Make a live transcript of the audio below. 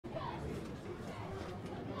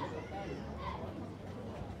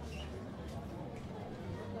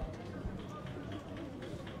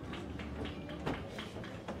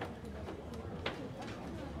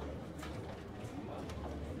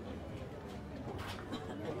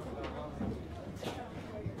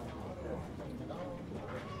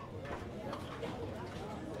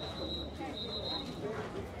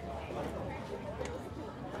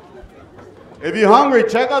If you're hungry,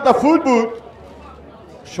 check out the food booth.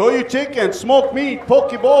 Show you chicken, smoked meat,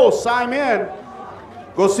 poke bowl, sign in.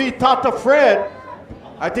 Go see Tata Fred.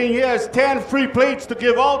 I think he has 10 free plates to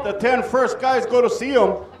give out. The 10 first guys go to see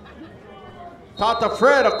him. Tata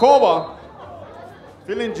Fred, Akoba.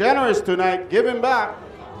 Feeling generous tonight, giving back.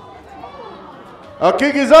 A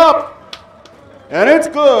kick is up, and it's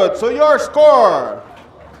good. So your score,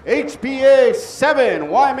 HPA 7,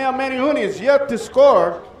 Waimea Menehune yet to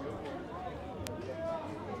score.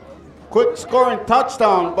 Quick scoring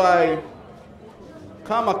touchdown by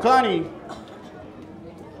Kamakani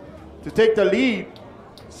to take the lead.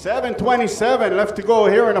 7:27 left to go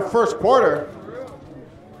here in the first quarter.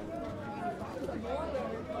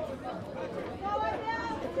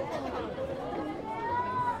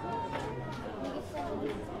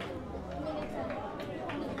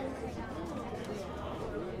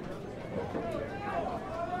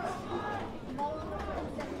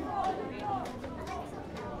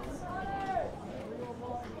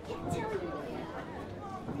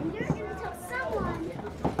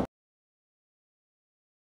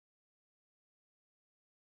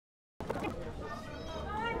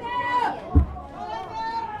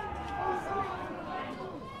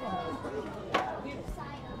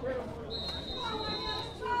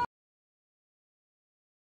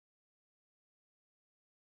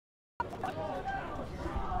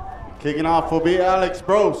 Kicking off will be Alex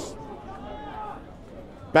Bros.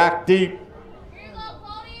 Back deep.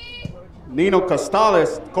 Nino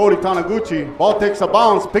Costales, Cody Taniguchi. Ball takes a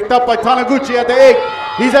bounce. Picked up by Taniguchi at the 8.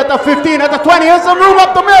 He's at the 15, at the 20. Has some room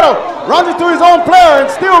up the middle. Runs it to his own player and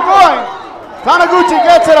still going. Taniguchi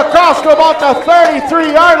gets it across to about the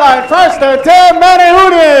 33-yard line. First and 10,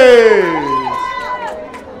 Menehune.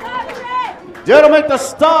 There to make the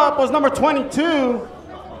stop was number 22,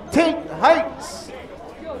 Tate Heights.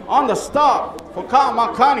 On the stop for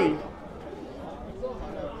Kamakani.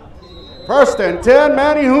 First and 10,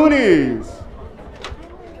 Menehunes.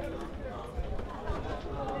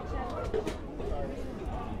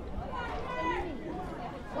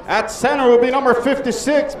 At center will be number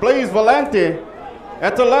 56, Blaze Valente.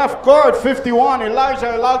 At the left guard, 51,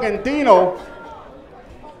 Elijah Lagantino.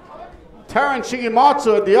 Terrence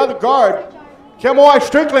Shigematsu at the other guard. Kemoai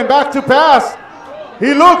Strickland back to pass.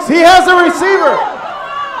 He looks, he has a receiver.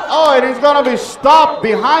 Oh, and he's going to be stopped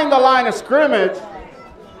behind the line of scrimmage.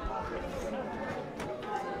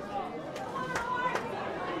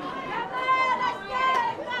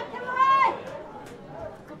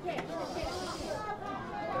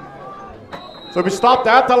 So we stopped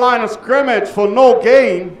at the line of scrimmage for no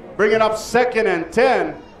gain, bringing up 2nd and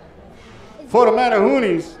 10 for the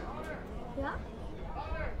Menehunes.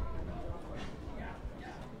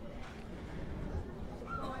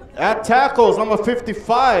 At tackles, number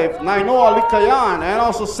 55, Nainoa Likayan, and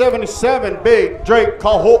also 77, Big Drake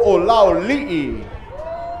Kaho'olaoli'i.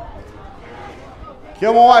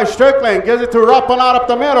 Kemoai Strickland gives it to Rapanat up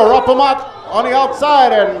the middle. Rapanat on the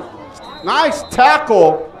outside, and nice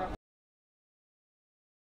tackle.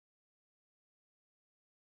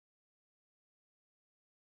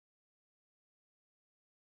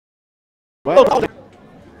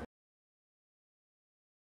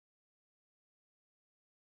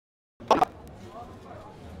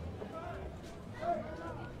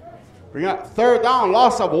 We got 3rd down,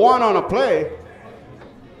 loss of 1 on a play.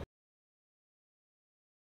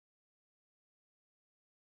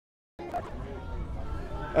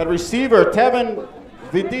 At receiver, Tevin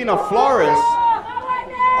Vidina Flores.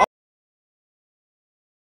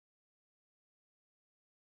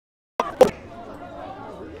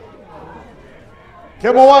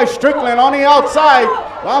 Kemoai Strickland on the outside,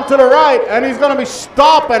 down to the right, and he's going to be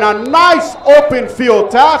stopped, and a nice open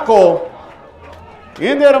field tackle.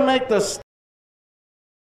 In there to make the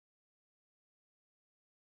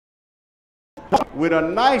with a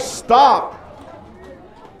nice stop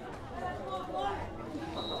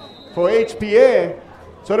for HPA.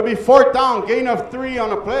 So it'll be 4th down, gain of 3 on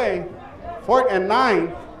the play. 4th and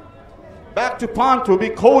 9. Back to punt will be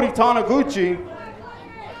Cody Taniguchi.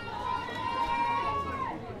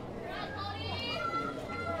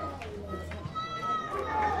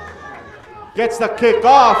 Gets the kick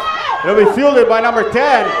off. It'll be fielded by number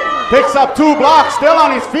 10. Picks up 2 blocks, still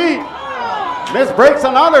on his feet. Miss breaks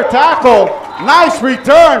another tackle. Nice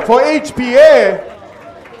return for HPA.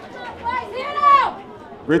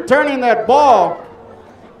 Returning that ball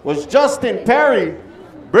was Justin Perry,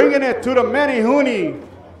 bringing it to the Menehune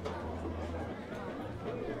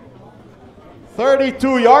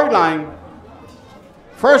 32-yard line.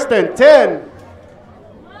 1st and 10.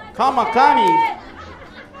 Kamakani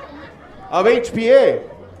of HPA.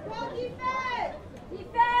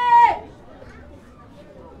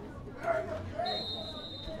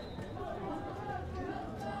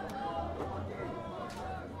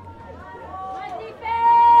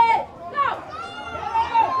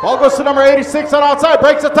 Ball goes to number 86 on outside,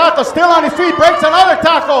 breaks the tackle, still on his feet, breaks another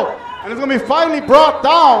tackle, and it's going to be finally brought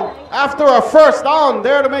down after a first down.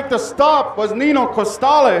 There to make the stop was Nino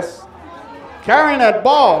Costales carrying that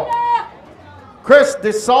ball. Chris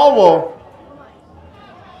DeSalvo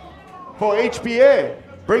for HPA,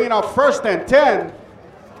 bringing up 1st and 10.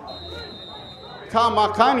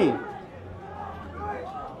 Kamakani.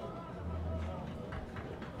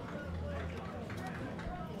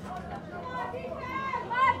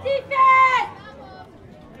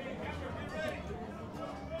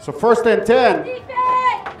 So 1st and 10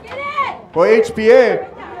 for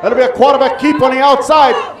HPA. That'll be a quarterback keep on the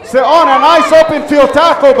outside. So on a nice open field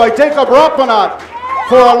tackle by Jacob Rapanat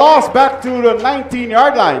for a loss back to the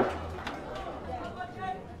 19-yard line.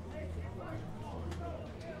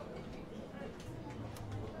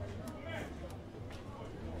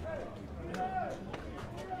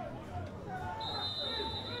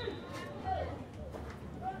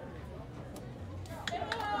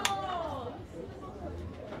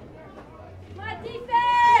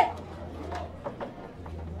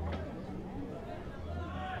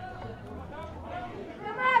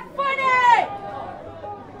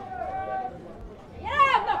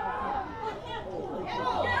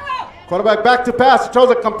 Quarterback back to pass, throws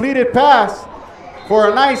a completed pass for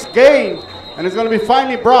a nice gain, and it's going to be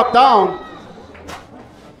finally brought down.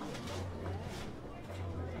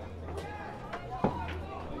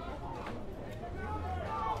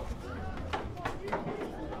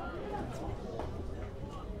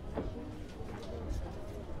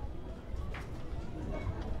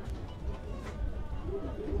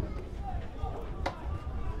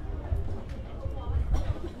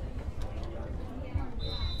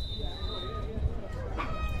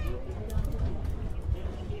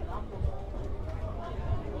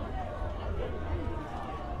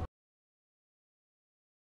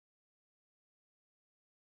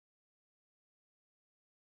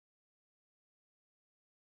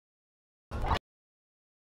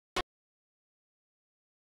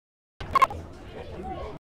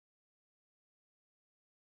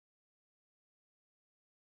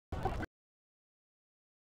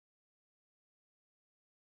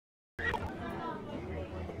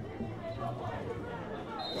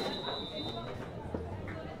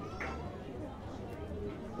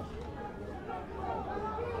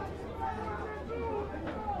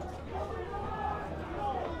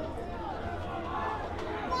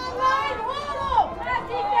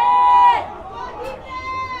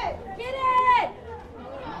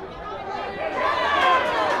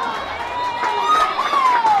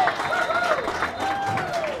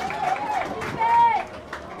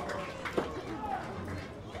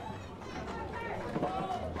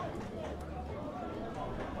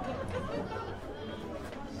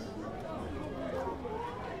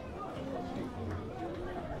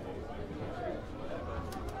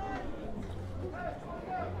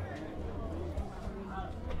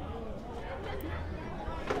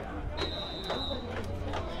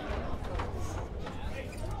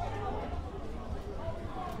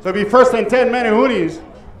 So it'll be 1st and 10 Menehunis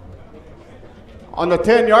on the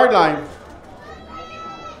 10-yard line.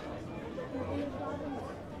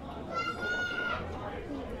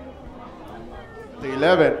 The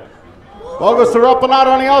 11. Ball goes to Rapanat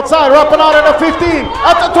on the outside. Rapanat at the 15.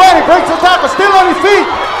 At the 20. Breaks the tackle. Still on his feet.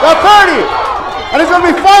 The 30. And it's going to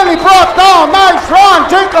be finally brought down. Nice run.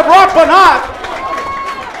 Jacob Rapanat.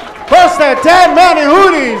 1st and 10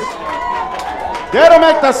 Menehunis. There to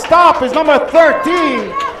make the stop is number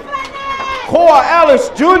 13. Koa Ellis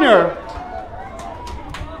Jr.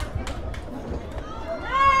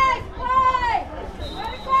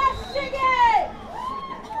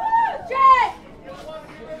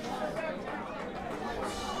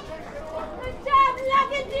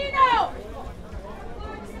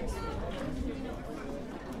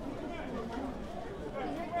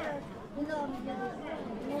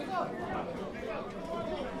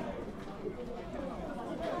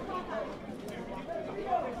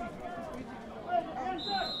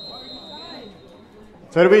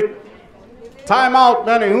 So it'll be timeout,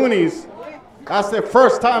 Menehunis. That's their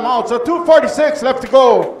first timeout. So 2:46 left to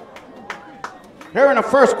go here in the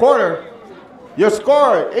first quarter. Your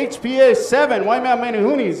score, HPA 7, Waimea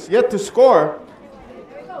Menehunis yet to score.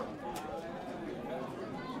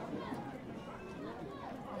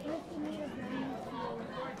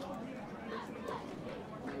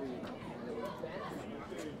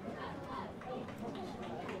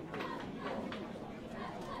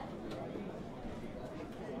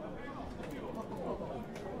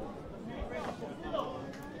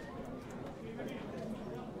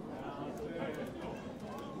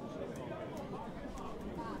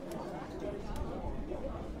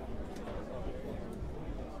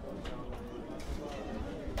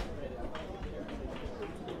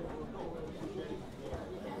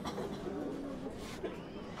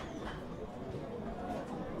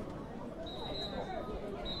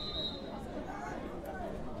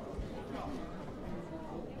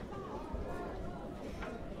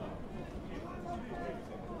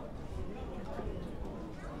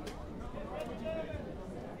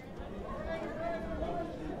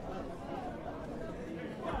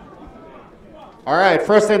 All right,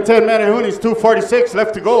 first and 10, Manihunis, 2:46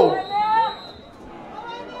 left to go.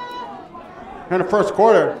 Here in the first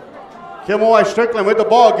quarter. Kilmoy Strickland with the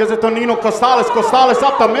ball, gives it to Nino Costales. Costales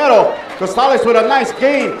up the middle. Costales with a nice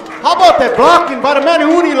gain. How about that blocking by the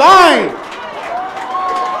Manihuni line?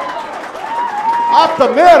 Up the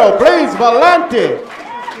middle, Blaze Valente.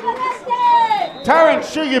 Terrence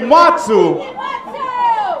Shigematsu.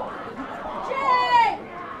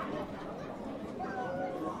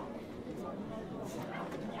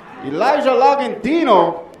 Elijah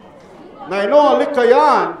Lagentino. Nainoa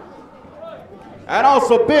Likayan. And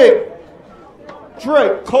also big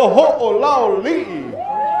Drake Koho'olaoli'i.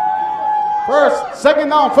 Second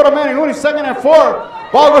down for the Manihuni, 2nd and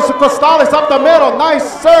 4. Ball goes to Costales up the middle.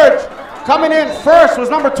 Nice surge. Coming in first was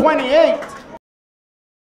number 28.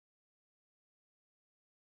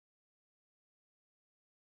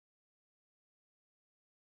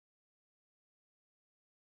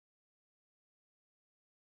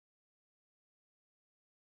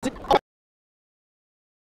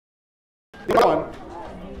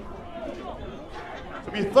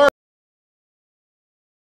 To be third.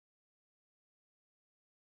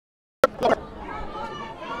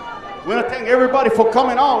 We want to thank everybody for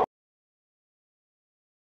coming out.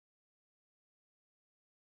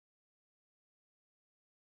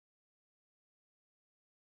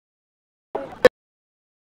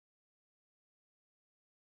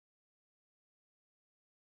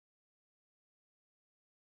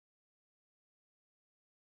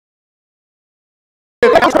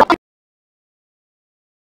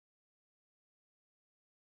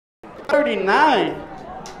 '39,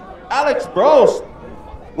 Alex Bros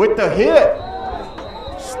with the hit.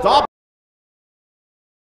 Stop.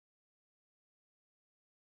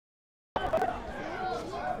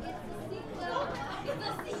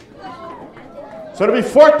 So it'll be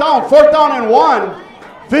fourth down and 1.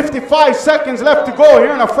 55 seconds left to go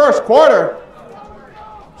here in the first quarter.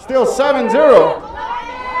 Still 7-0.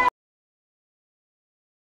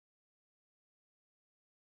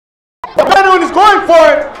 The Penguin is going for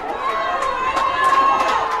it.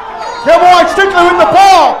 Kilmoy Strickland with the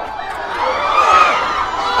ball.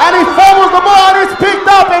 And he fumbles the ball and it's picked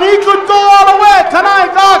up and he could go all the way. Kanai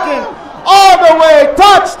Goggin all the way.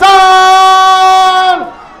 Touchdown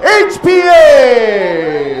HPA.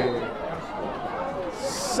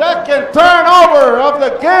 Second turnover of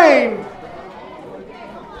the game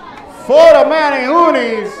for the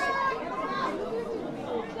Manihunis,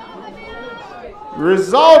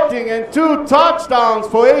 resulting in 2 touchdowns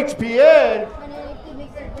for HPA.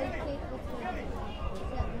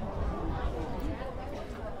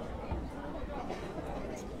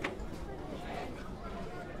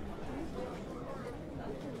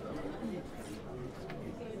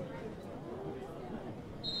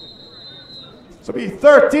 So be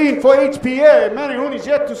 13 for HPA. Manihunis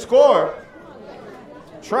yet to score.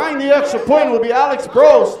 Trying the extra point will be Alex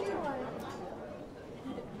Bros.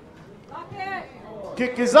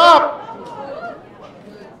 Kick is up.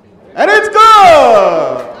 And it's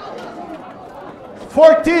good.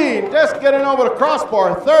 14, just getting over the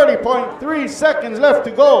crossbar. 30.3 seconds left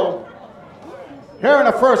to go here in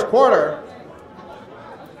the first quarter.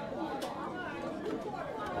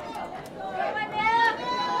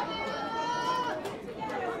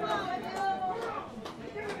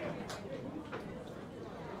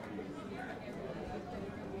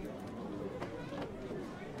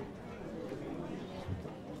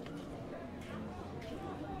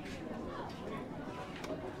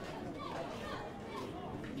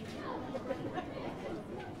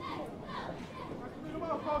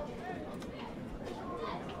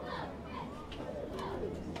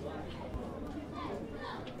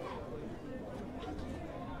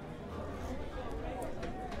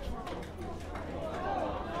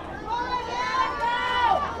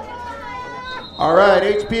 All right,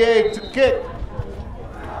 HPA to kick.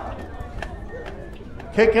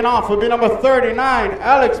 Kicking off will be number 39,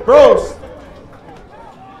 Alex Bros.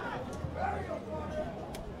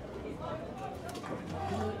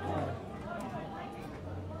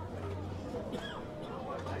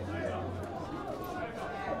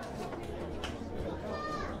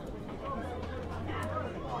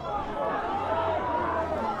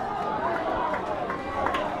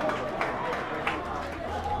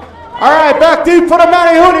 All right, back deep for the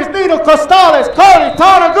Manihunis, Nino Costales, Cody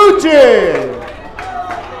Tanaguchi.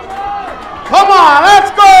 Come on, let's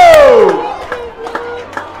go.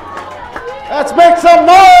 Let's make some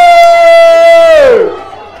noise.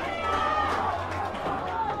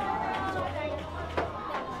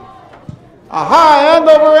 A high end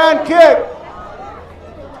over end kick.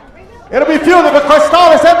 It'll be fielded, but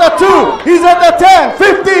Costales at the 2. He's at the 10,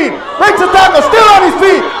 15. breaks the tackle, still on his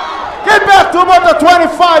feet. Get back to about the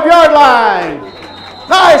 25-yard line.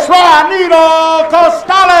 Nice run, Nino Costales.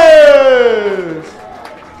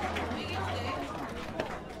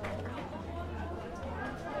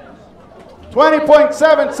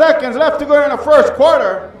 .7 seconds left to go in the first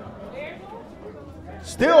quarter.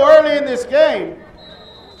 Still early in this game.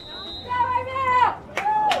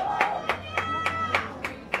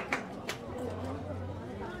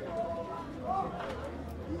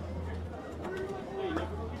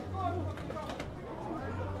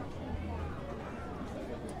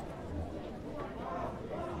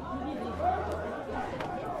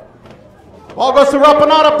 Ball goes to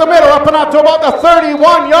Rapanaut up the middle. Rapanaut to about the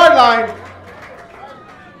 31-yard line.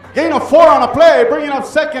 Gain of 4 on a play, bringing up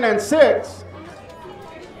 2nd and 6.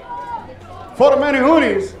 For the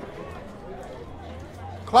Menehooties.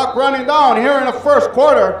 Clock running down here in the first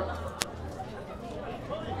quarter.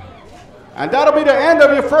 And that'll be the end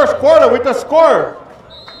of your first quarter with the score.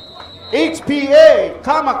 HPA,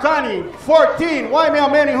 Kamakani, 14. Waimea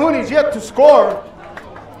Menehooties yet to score.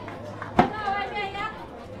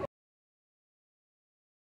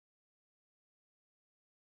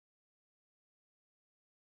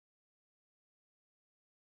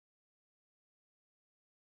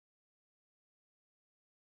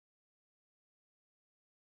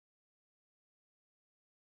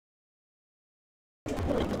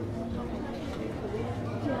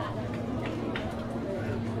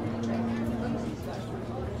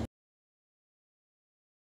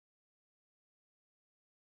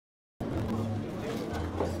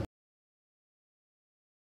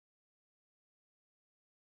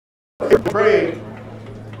 Pray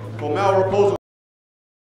for Mel Raposo.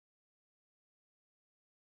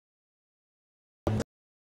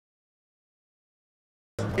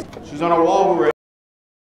 She's on a wall already.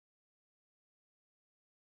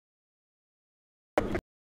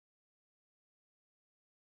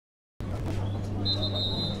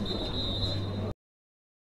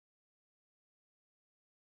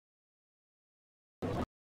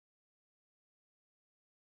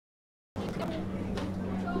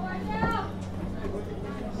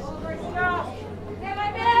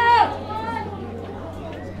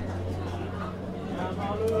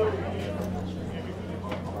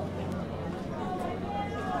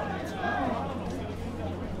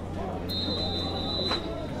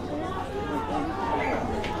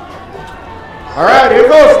 All right, here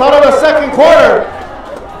goes, start of the second quarter.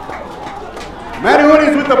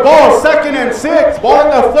 Menehooties with the ball, 2nd and 6, ball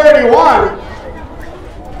at the 31.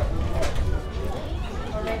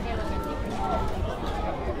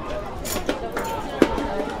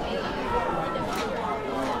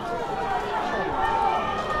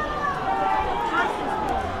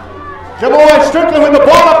 Joey Strickland with the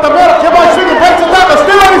ball up the middle. Joey Strickland breaks the tackle,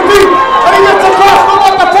 still on his feet, and he gets across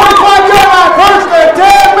the 45-yard line. First and 10,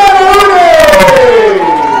 Menehooties.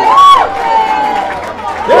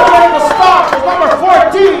 They're ready to stop with number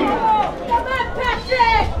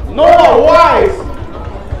 14. Noah Wise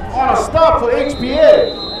on a stop for HPA.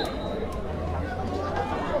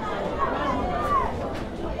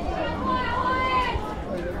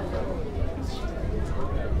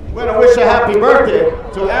 We're going to wish a happy birthday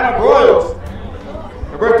to Anna Broyles.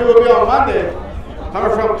 Her birthday will be on Monday.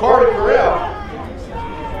 Coming from Corey Correa.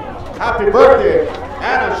 Happy birthday.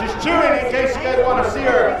 Anna, she's chewing in case you guys want to see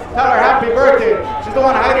her. Tell her happy birthday. She's the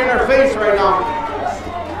one hiding her face right now.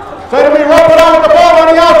 So it'll be Rapanaut with the ball on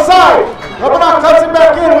the outside. Rapanaut cuts it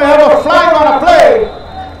back in. We have a flag on a play.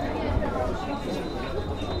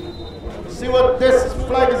 See what this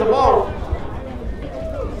flag is about.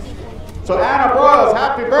 So Anna Broyles,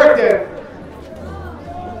 happy birthday.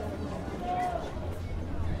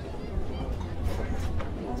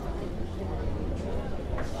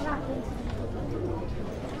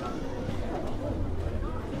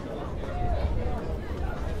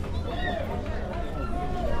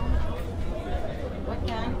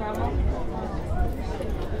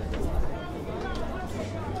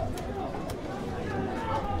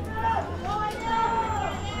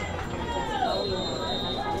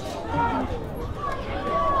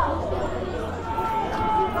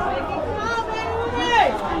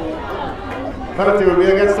 Penalty will be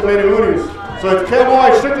against the Menehooties. So it's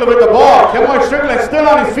Joey Strickland with the ball. Joey Strickland still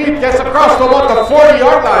on his feet, gets across to about the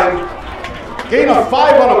 40-yard line. Gain of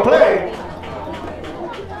 5 on a play.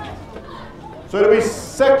 So it'll be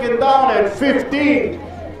 2nd down and 15.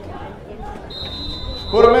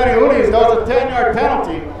 For the Menehooties, that was a 10-yard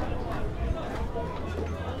penalty.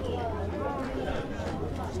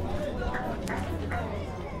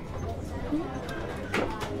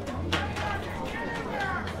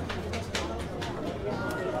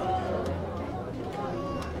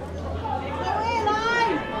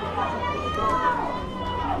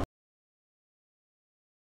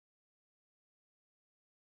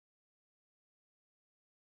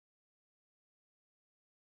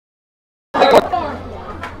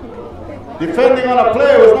 Defending on a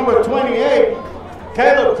play was number 28,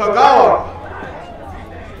 Caleb Kagawa.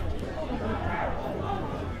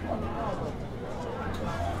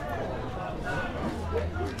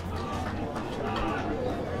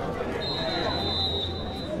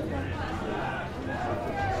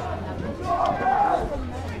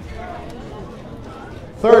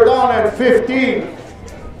 Third down and 15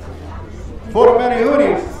 for the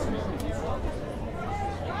Manihunis.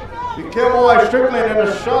 Kemawai Strickland in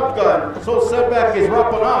the shotgun. So setback is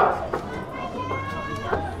Rapanat.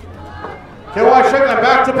 Kemawai Strickland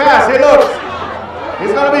back to pass. Hey, look.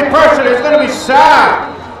 He's going to be pressured. He's going to be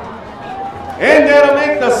sacked. In there to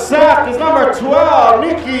make the sack is number 12,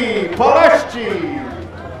 Nikki Paleschi.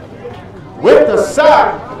 With the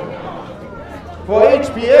sack for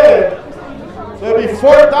HPA. So it'll be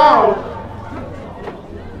fourth down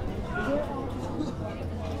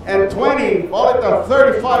and 20, ball at the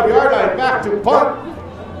 35-yard line, back to punt.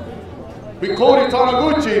 Cody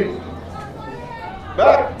Tanaguchi.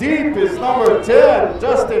 Back deep is number 10,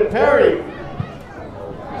 Justin Perry.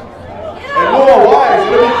 And Noah Wise,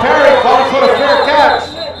 it'll be Perry calling for the fair catch.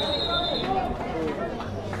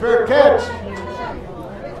 Fair catch.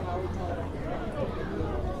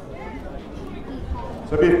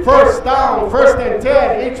 So it'll be first down, first and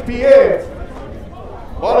 10, HPA.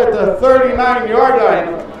 Ball at the 39-yard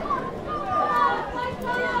line.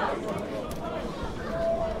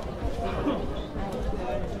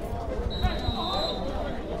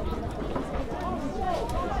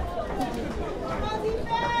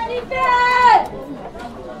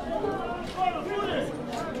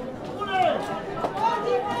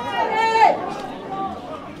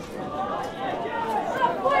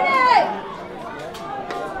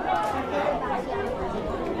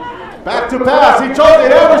 Back to pass, he chose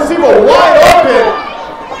it, every receiver wide open.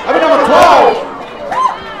 Number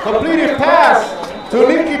 12. Completed pass to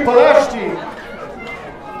Nikki Paleschi.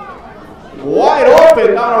 Wide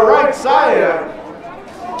open down the right side.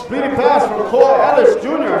 Completed pass from Cole Ellis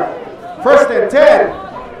Jr. First and 10,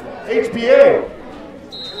 HPA.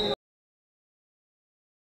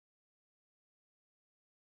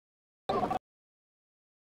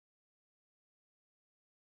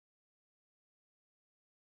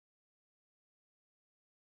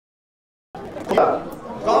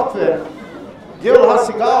 Golfin, Gil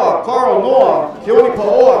Hasigawa, Carl Noah, Keoni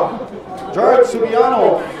Paoa, George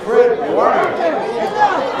Subiano, Fred Warner.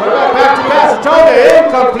 Back to pass, Chaude,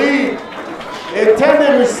 incomplete.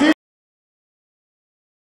 Intended receiver.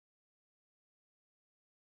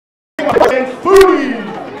 And Foodie.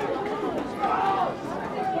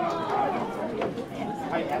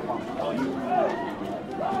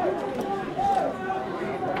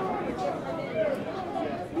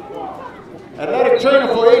 Athletic trainer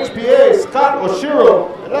for HPA, Scott Oshiro.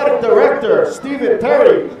 Athletic director, Stephen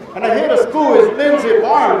Perry. And the head of school is Lindsay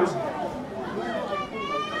Barnes.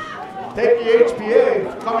 Thank you,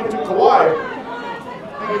 HPA, for coming to Kauai.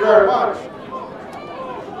 Thank you very much.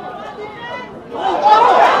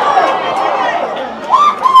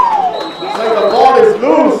 Looks like the ball is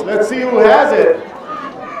loose. Let's see who has it.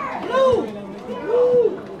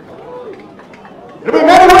 It'll be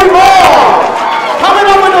Medway ball. Coming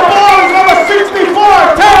up with the ball is number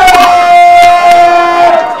 64, Ted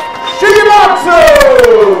Shigematsu.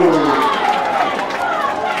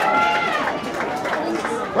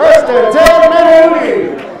 First and 10, Medway.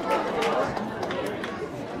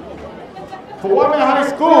 For Waimea High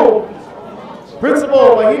School,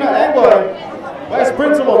 Principal Mahina Engwai, Vice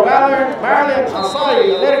Principal Marilyn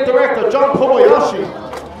Asai, Athletic Director John Kobayashi,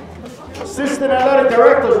 Assistant Athletic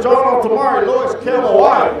Directors John Altamari, Lois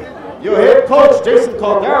Kilmawai, your head coach Jason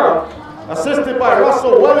Caldera, assisted by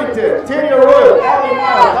Russell Wellington, Tania Royal, Ali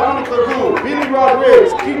Miles, Dominic Lagu, Billy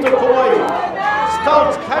Rodriguez, Quito Kauai,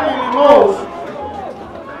 Scouts Kylie Limos.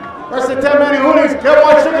 First and 10 Manihunis,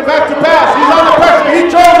 Kevin Chicken back to pass. He's under pressure, he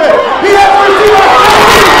chose it. He has the receiver.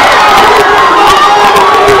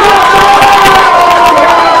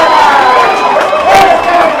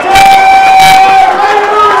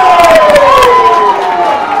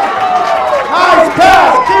 Nice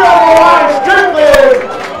pass, Keo Mawai Strickland.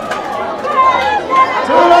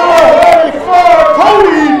 To number 34,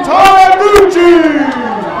 Cody Tanaguchi.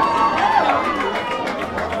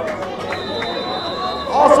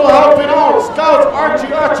 Also helping out, Scouts Archie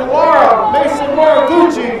Achiwara, Mason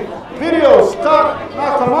Moraguchi, Video Scott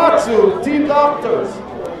Nakamatsu, Team Doctors.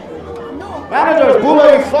 Managers Bula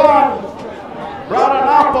Ifan, Brada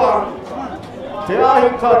Napa, Teahi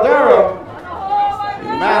Caldera. The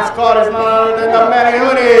mascot is none other than the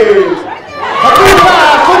Manihunis. Hakuta,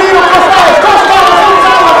 Kunino Casals, touchdown,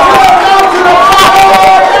 down to the 5-yard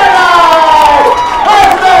line.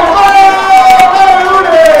 First and goal!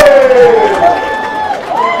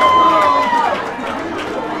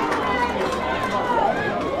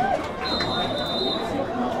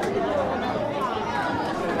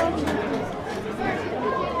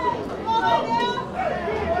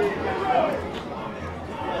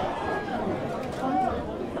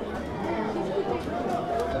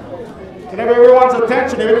 have everyone's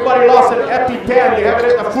attention. If anybody lost an EpiPen, they have it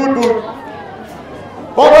at the food booth.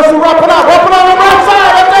 Ball goes to wrap it up on the right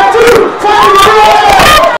side. That's that two. Five,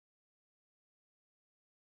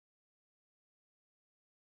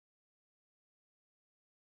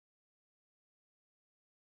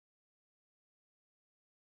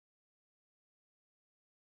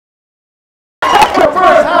 the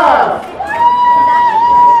first half.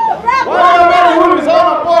 Waimea is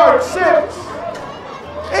on board. 6.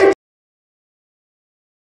 8.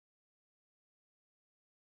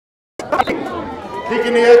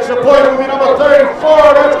 Taking the extra point will be number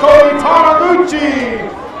 34. That's Cody Tanaguchi.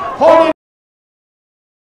 Holding.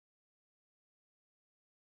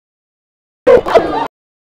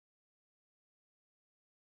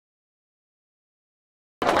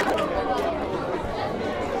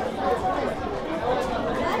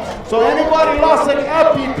 So anybody lost an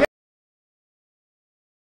EpiPen?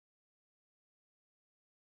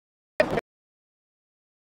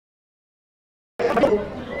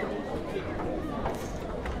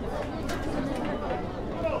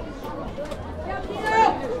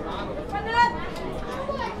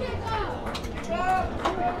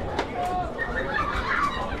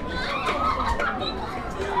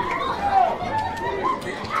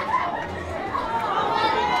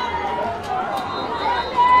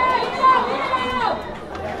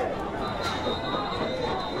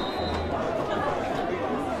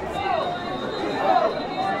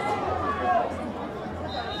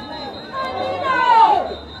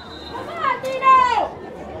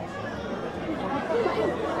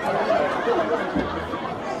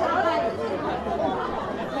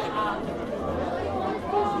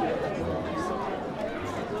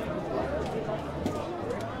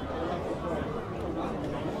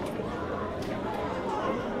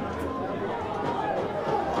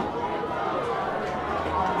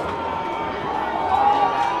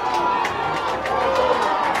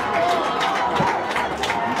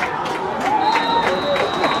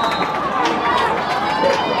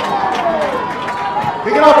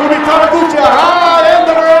 Picking up Cody Tanaguchi. High end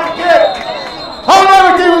of the right kick. Hold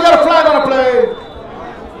everything. We got a flag on the play.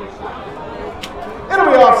 It'll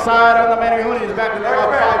be offside on the Manihuni's back in there about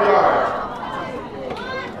 5 yards.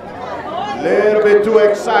 Little bit too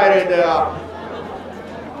excited there.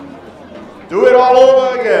 Do it all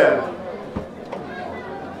over again.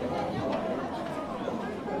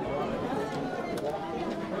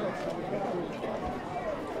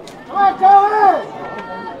 Come on, Joey!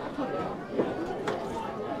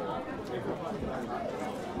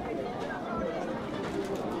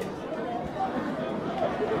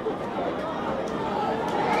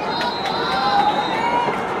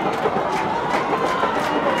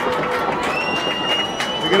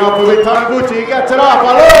 Picking up with Tanaguchi, he gets it off.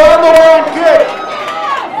 A little underhand kick.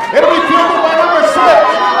 It'll be fielded by number 6.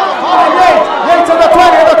 Colin Yates. Yates at the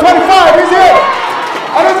 20, at the 25. He's in.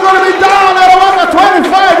 And it's going to be down at about the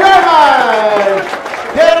 25-yard line.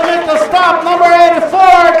 Here to make the stop, number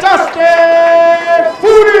 84, Justin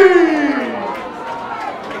Foodie.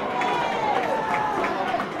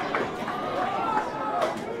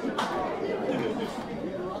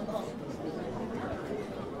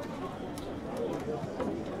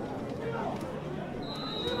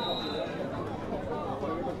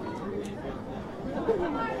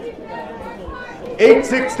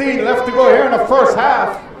 $8:16 left to go here in the first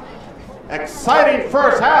half. Exciting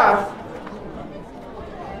first half.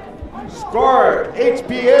 Score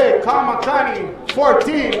HPA Kamakani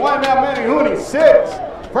 14, Waimea Manihuni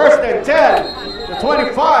 6. First and 10 to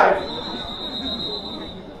 25.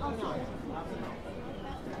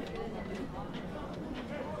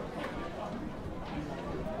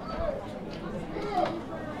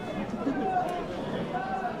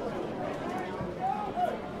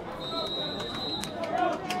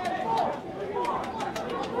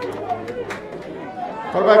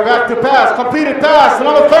 Quarterback back to pass, completed pass to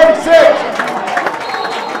number 36.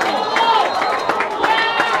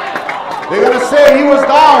 They're going to say he was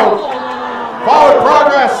down. Forward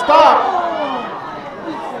progress, stop.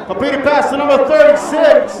 Completed pass to number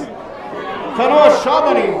 36. Kanoa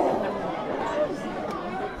Shabani.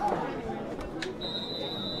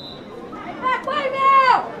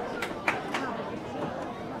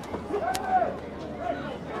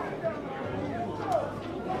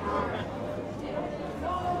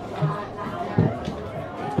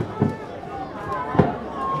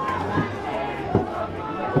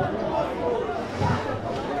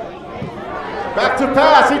 Back to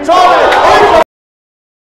pass, he tried it!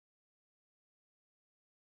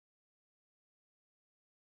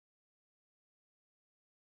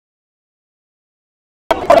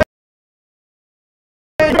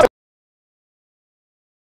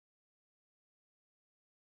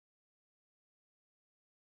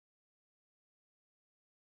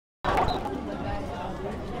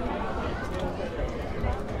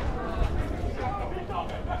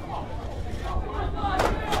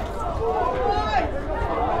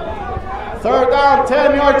 Third down,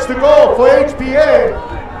 10 yards to go for HPA.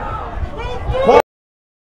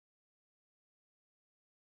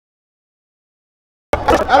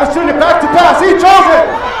 Opportunity back to pass. He chose it.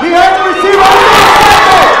 He has the receiver.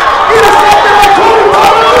 Intercepted by Tony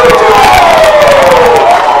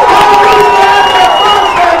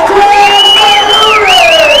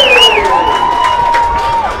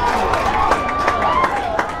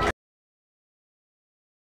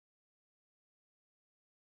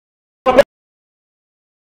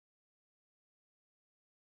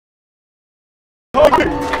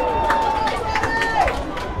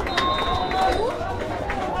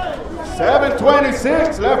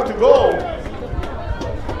 .26 left to go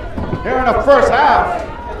here in the first half.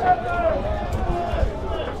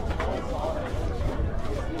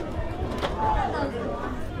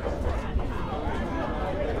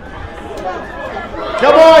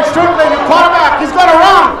 Come on, Strickland, the quarterback. He's going to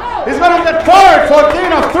run. He's going to get forward for a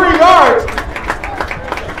gain of 3 yards.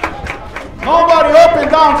 Nobody open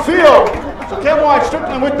downfield. So Kevin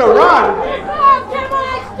Strickland with the run.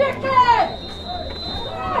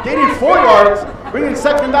 Gaining 4 yards, bringing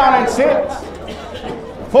second down and 6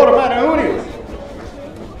 for the Manahooties.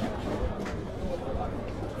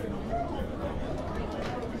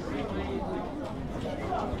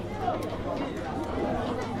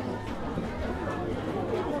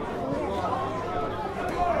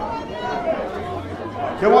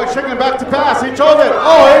 Come on, Strickland back to pass. He chose it.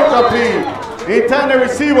 Oh, incomplete. The intended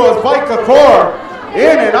receiver was Vika Core.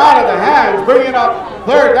 In and out of the hands, bringing up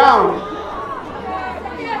third down.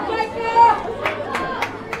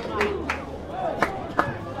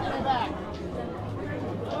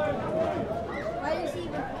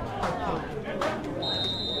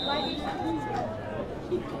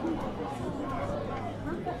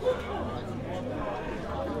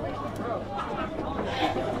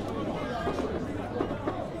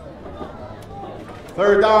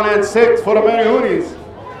 Third down and 6 for the Manahooties.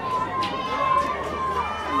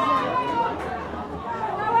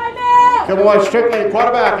 Come on, Strickland,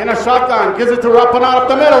 quarterback in a shotgun, gives it to Rapanaut up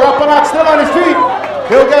the middle. Rapanaut still on his feet.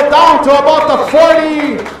 He'll get down to about the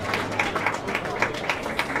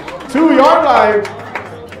 42-yard line.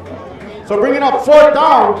 So bringing up fourth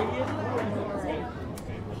down.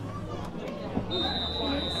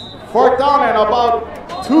 Fourth down and about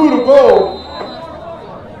 2 to go.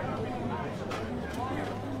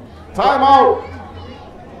 Timeout.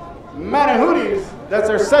 Manahooties, that's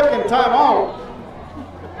their second timeout.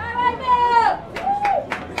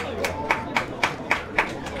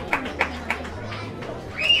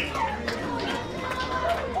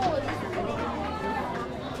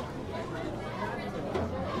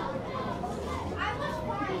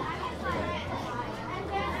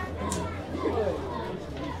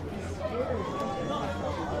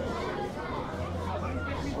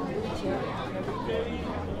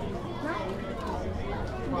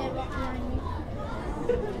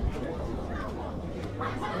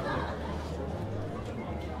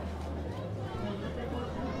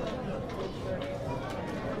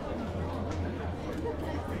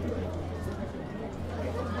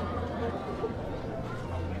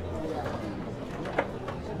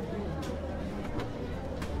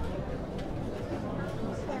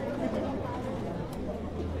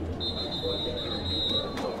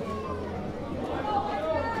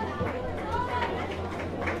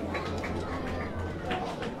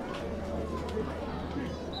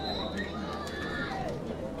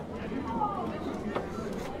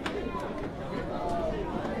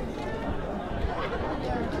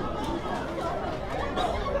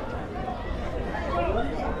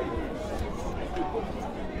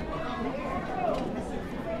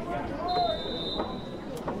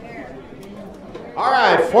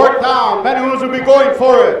 Fourth down, Manahooties will be going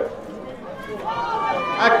for it.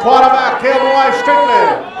 At quarterback, Caleb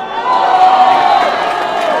Strickland.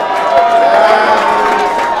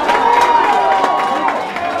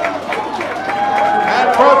 And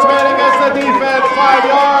approaching against the defense, 5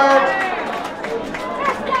 yards.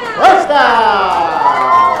 First down.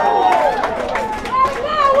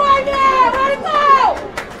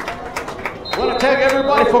 I want to thank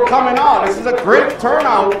everybody for coming out. This is a great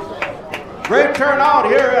turnout. Great turnout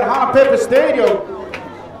here at Hanapepe Stadium.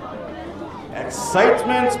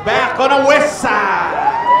 Excitement's back on the west side.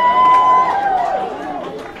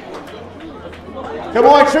 Come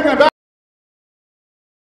on, Strickland back.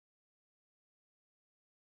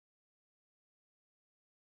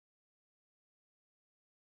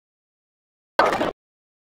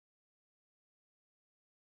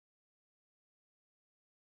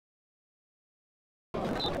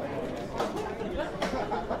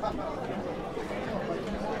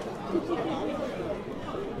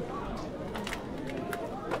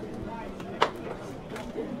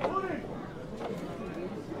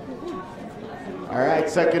 All right,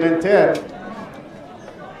 2nd and 10.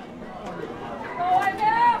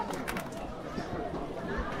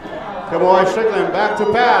 Come on, Strickland, back to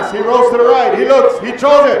pass. He rolls to the right. He looks. He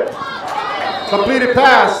throws it. Completed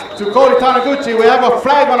pass to Cody Taniguchi. We have a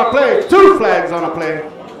flag on a play. 2 flags on a play.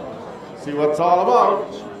 See what it's all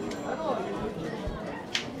about.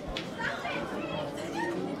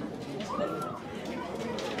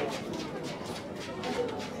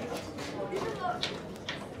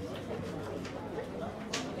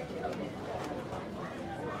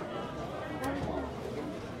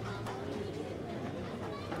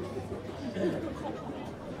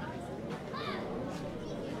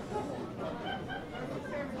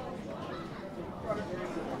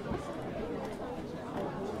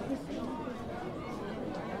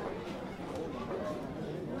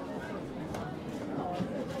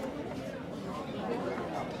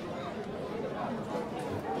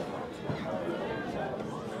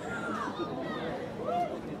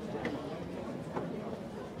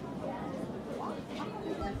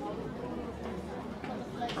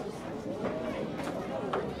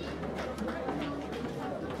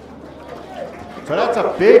 So that's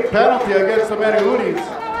a big penalty against the Menehooties.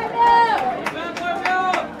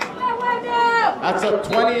 That's a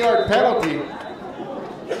 20-yard penalty.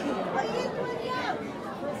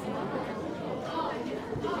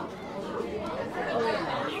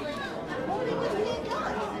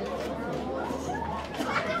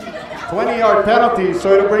 $20-yard penalty,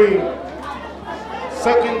 so it'll bring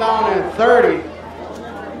 2nd down and 30.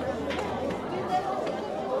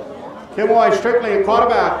 Kimoy Strickland,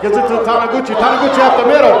 quarterback, gives it to Taniguchi. Taniguchi up the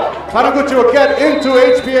middle. Taniguchi will get into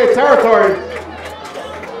HPA territory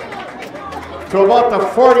to about the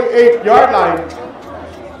 48-yard line.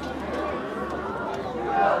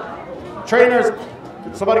 Trainers,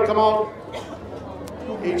 can somebody come out?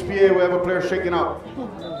 HPA, we have a player shaking up.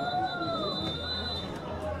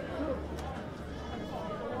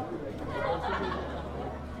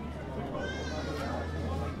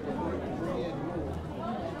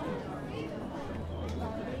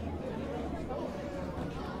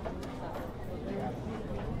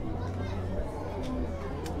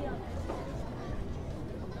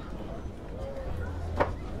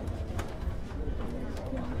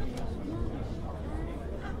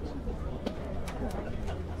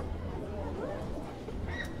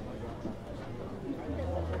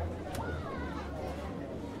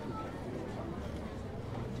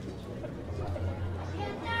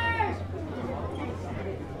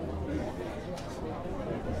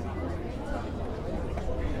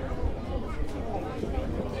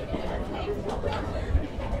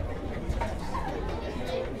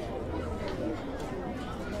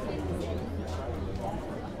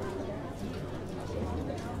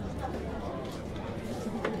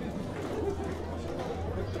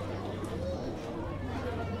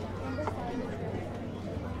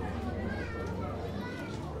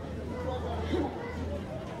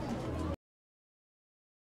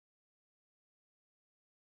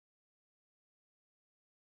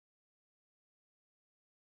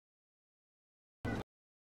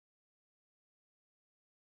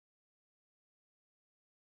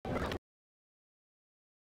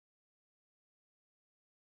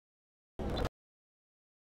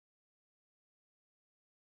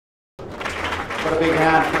 Got a big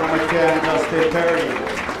hand for number 10, Justin Perry.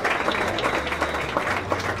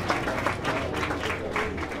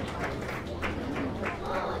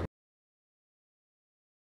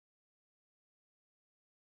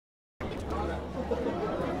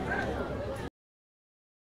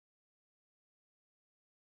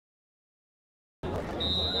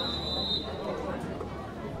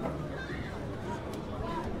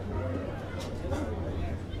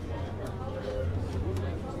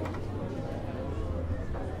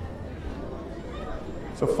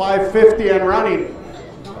 So 550 and running.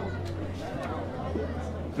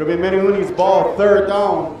 It'll be Menehooties ball, 3rd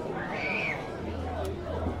down.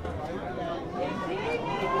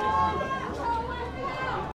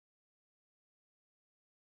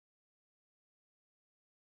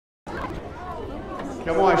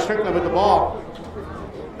 Come on, Strickland with the ball.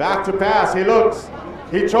 Back to pass, he looks.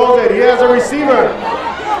 He throws it, he has a receiver.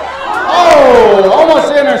 Oh,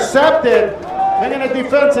 almost intercepted. Making a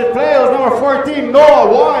defensive play was number 14,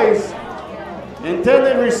 Noah Wise.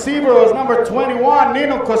 Intended receiver was number 21,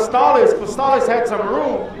 Nino Costales. Costales had some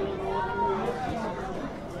room.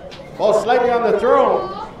 Ball slightly on the throw.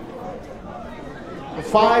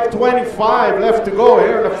 5:25 left to go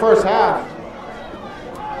here in the first half.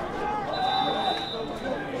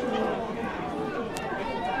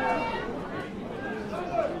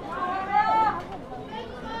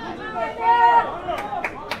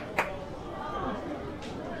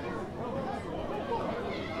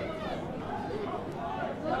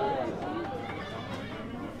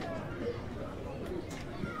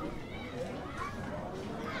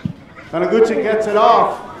 Taniguchi gets it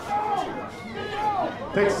off.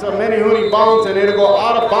 Takes a mini hoonie bounce and it'll go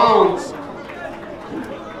out of bounds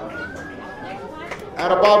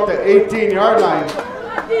at about the 18-yard line.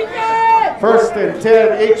 First and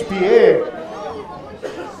 10 HPA.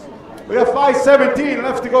 We have 5:17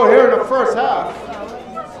 left to go here in the first half.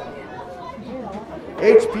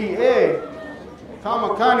 HPA,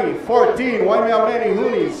 Kamakani 14, Waimea Many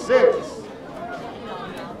Huni 6.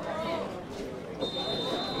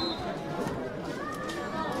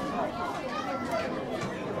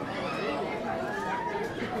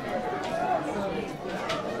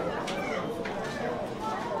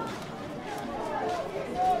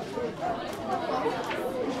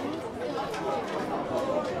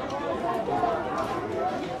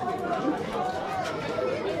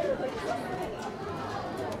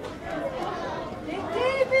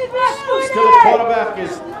 Still the quarterback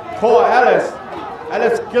is Cole Ellis.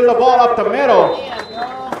 Ellis killed the ball up the middle.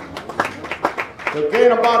 They'll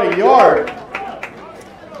gain about a yard.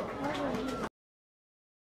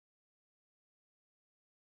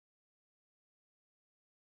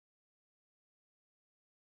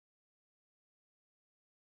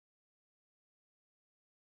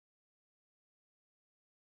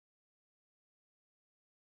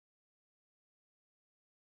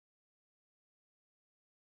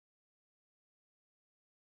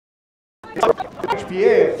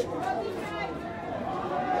 HPA.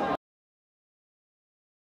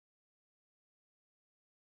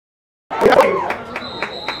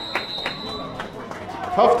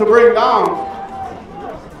 Tough to bring down.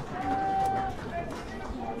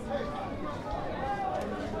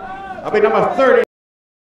 I'll be number 30.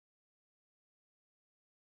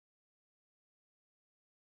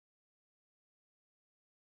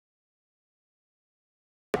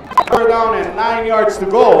 Third down and 9 yards to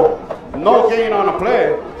go. No gain on a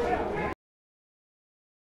play.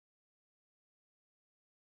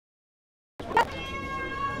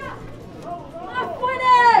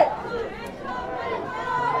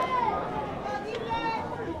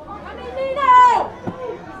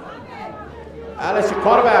 Alice, your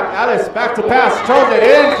quarterback. Alice, back to pass. Throws it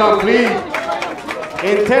incomplete.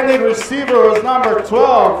 Intended receiver was number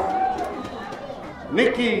 12,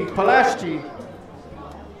 Nikki Palashchi.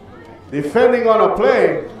 Defending on a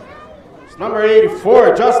play. It's number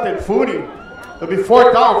 84, Justin Foodie. It'll be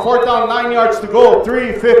fourth down, 9 yards to go,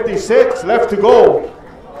 3:56 left to go.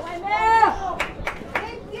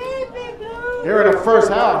 Here in the first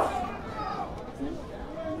half.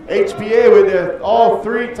 HPA with all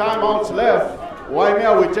 3 timeouts left.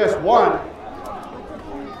 Waimea with just 1.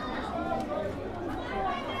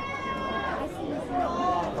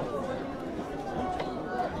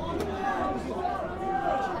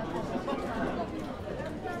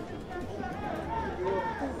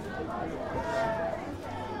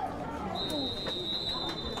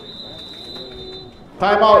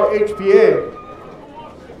 Timeout HPA.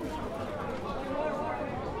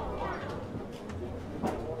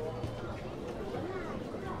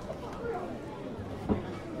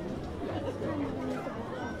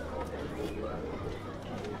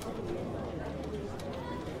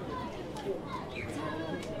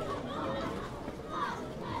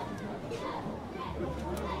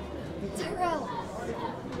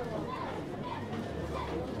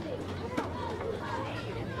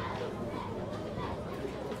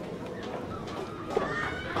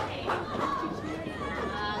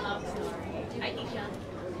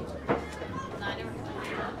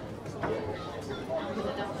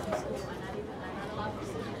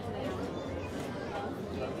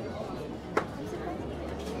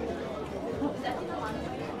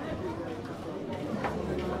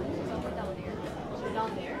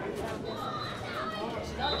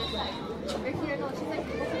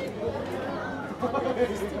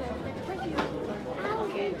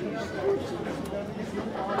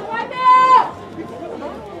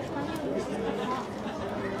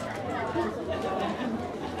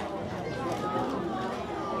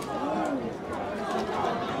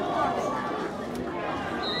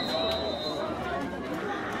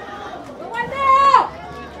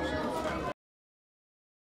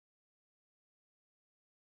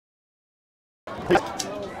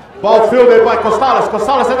 Ball fielded by Costales.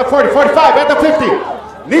 Costales at the 40, 45, at the 50.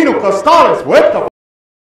 Nino Costales with the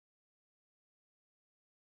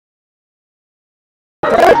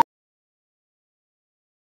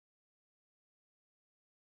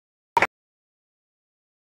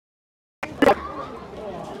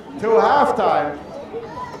to halftime.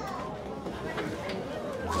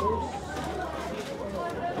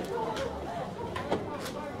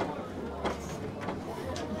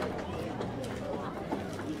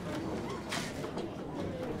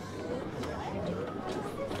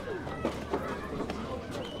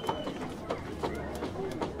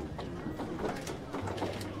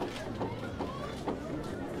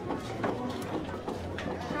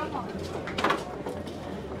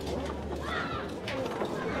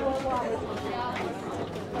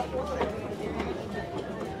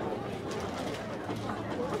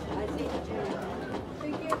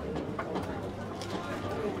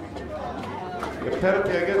 The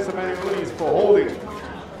penalty against the Maniloonies for holding.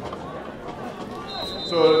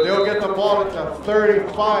 So they'll get the ball at the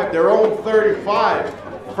 35, their own 35.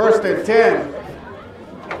 First and 10.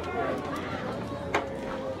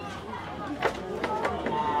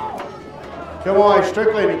 Joey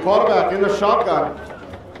Kristine, quarterback in the shotgun.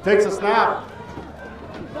 Takes a snap.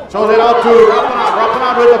 Shows it out to Rapinat.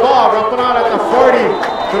 Rapinat with the ball. Rapinat at the 40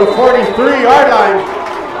 to the 43-yard line.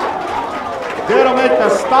 There to make the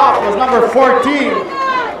stop was number 14.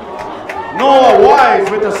 Noah Wise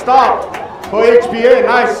with the stop for HPA.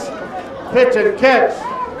 Nice pitch and catch.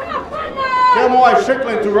 Joey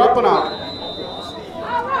Kristine to Rapinat.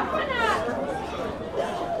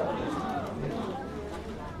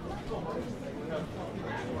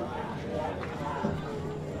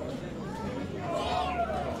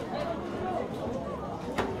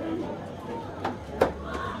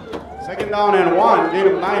 Second down and 1, gain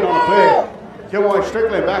of 9 on the play. Joey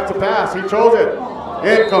Kristine back to pass, he chose it.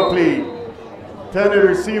 Incomplete. Intended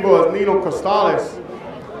receiver was Nino Costales.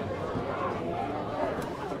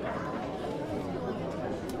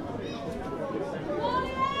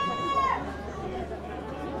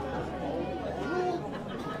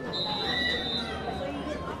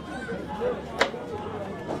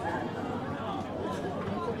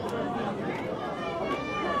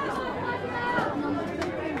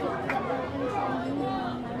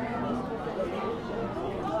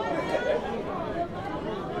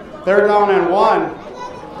 Third down and 1.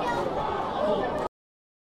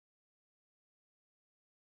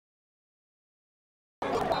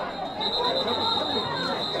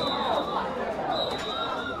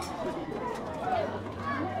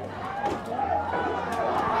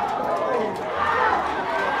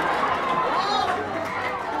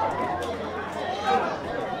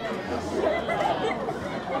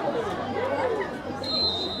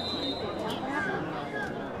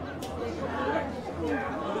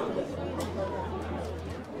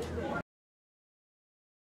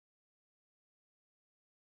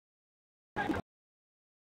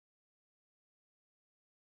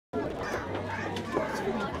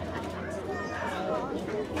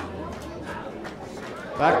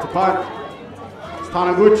 Back to punt. It's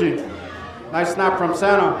Taniguchi. Nice snap from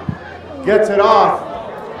Santa. Gets it off.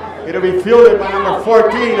 It'll be fielded by number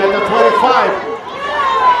 14 at the 25.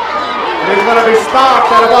 And he's going to be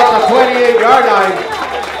stopped at about the 28-yard line.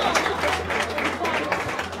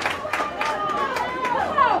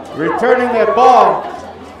 Returning that ball.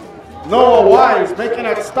 Noah Wise making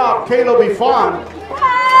that stop. Caleb Ifan.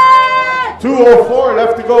 2:04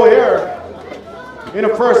 left to go here in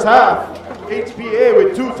the first half. HPA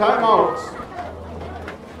with 2 timeouts.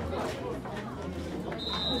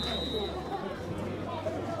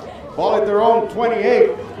 Ball at their own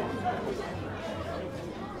 28.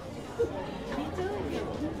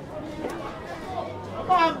 Come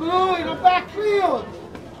on, Blue, in the backfield.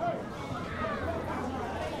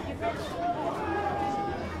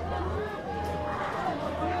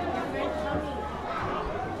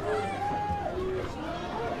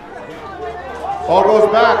 Ball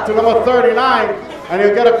goes back to number 39, and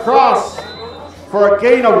he'll get a cross for a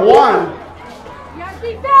gain of 1.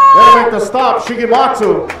 They'll make the stop,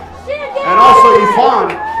 Shigematsu, and also Ifan.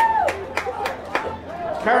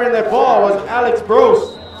 Carrying that ball was Alex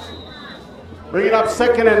Brose. Bringing up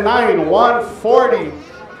second and 9, 1:40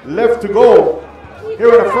 left to go here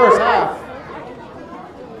in the first half.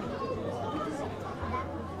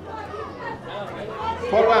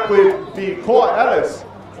 Quarterback with the Koa Ellis.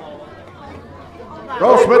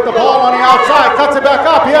 Gross with the ball on the outside, cuts it back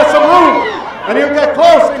up, he has some room, and he'll get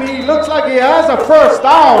close, and he looks like he has a first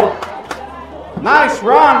down. Nice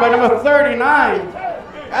run by number 39,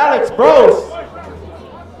 Alex Brose.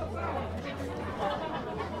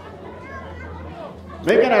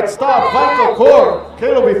 Making that stop, vital core,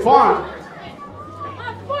 Caleb Ifan.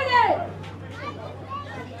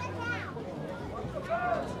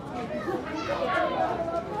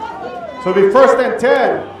 So it'll be first and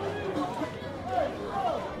 10.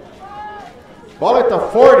 Ball at the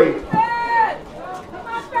 40.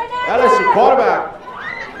 Ellis, your quarterback.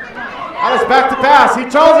 Ellis back to pass. He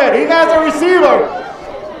chose it. He has a receiver.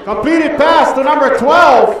 Completed pass to number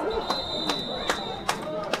 12.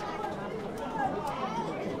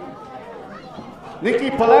 Nikki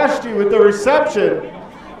Palashti with the reception.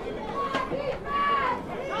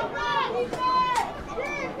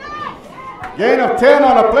 Gain of 10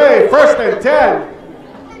 on a play. First and 10.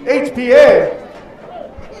 HPA.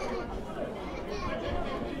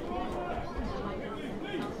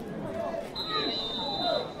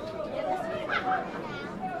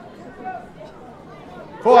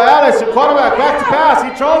 For Alice, the quarterback, back to pass,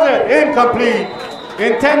 he throws it, incomplete.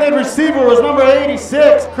 Intended receiver was number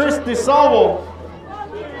 86, Chris DeSalvo.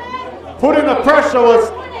 Putting the pressure was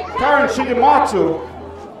Karen Shigematsu.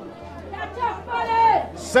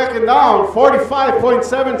 Second down,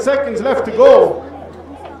 45.7 seconds left to go.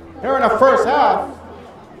 Here in the first half.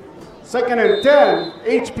 Second and 10,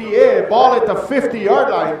 HPA, ball at the 50-yard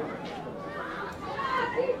line.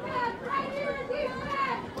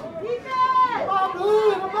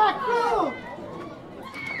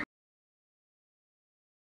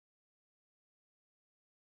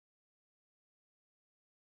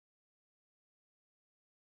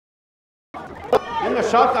 In the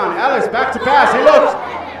shotgun, Ellis back to pass, he looks.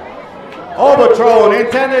 Overthrown,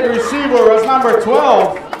 intended receiver was number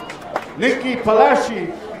 12, Nikki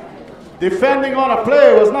Palashi. Defending on a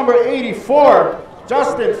play was number 84,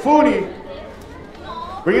 Justin Fooney.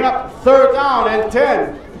 Bringing up third down and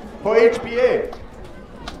 10 for HPA.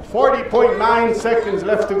 40.9 seconds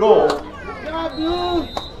left to go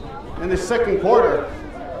in the second quarter.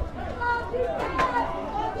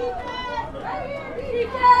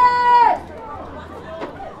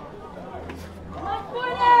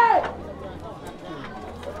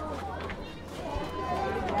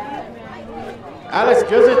 Alex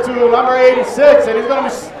gives it to number 86, and he's going to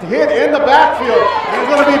be hit in the backfield. And he's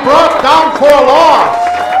going to be brought down for a loss.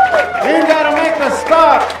 He's got to make the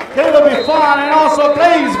stop. Caleb Ifan and also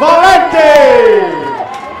plays Valente.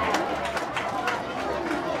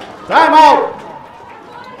 Timeout.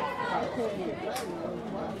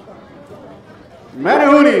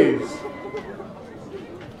 Menahunis.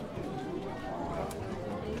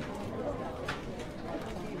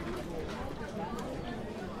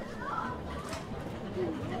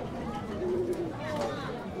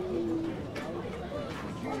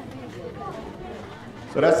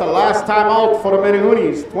 So that's the last time out for the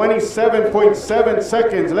Menahunis. 27.7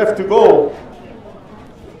 seconds left to go.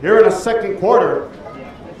 Here in the second quarter,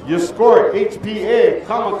 you scored HPA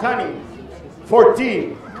Kamakani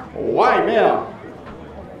 14, Waimea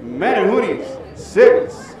Menahunis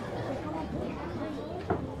 6.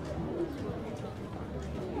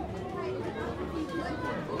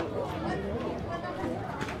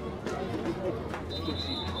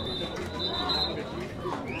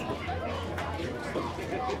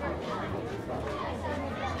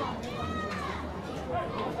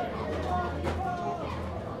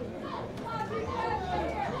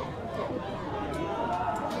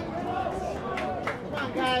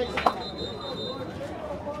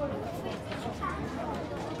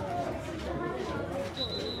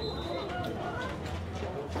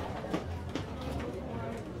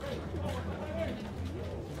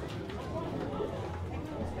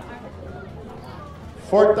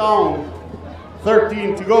 Fourth down,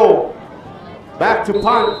 13 to go. Back to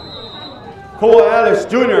punt. Cole Ellis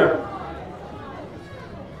Jr.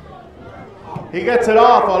 He gets it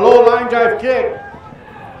off, a low line drive kick.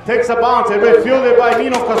 Takes a bounce, and been fielded by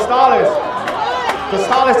Nino Costales.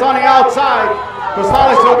 Costales on the outside.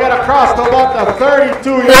 Costales will get across to about the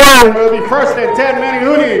 32-yard. It will be first and 10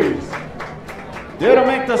 Menahunis. There to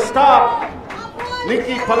make the stop,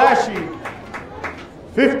 Nikki Palashi.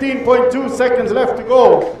 15.2 seconds left to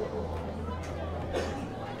go.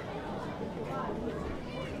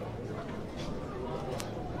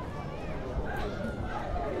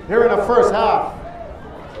 Here in the first half.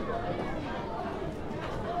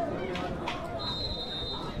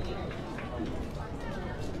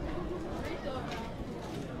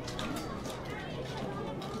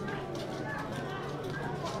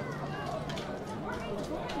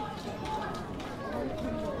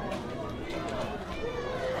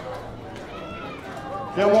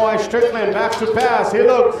 Gilmore Strickland back to pass. He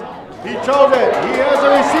looks. He chose it. He has a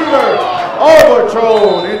receiver.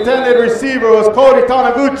 Overthrown. Intended receiver was Cody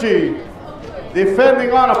Tanaguchi.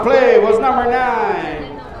 Defending on a play was number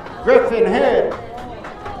 9, Griffin Head.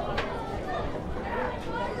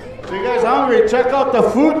 So you guys hungry? Check out the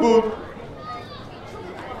food booth.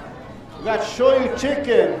 We got shoyu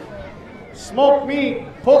chicken, smoked meat,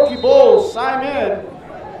 poke bowls, Simon,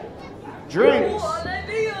 drinks.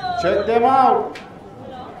 Check them out.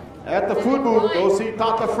 At the food booth, go see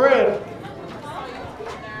Tata Fred.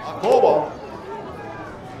 Akoba.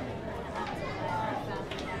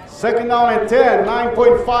 Second down and 10,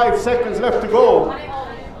 9.5 seconds left to go.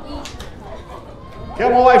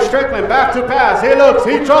 Kilmore Strickland back to pass. He looks,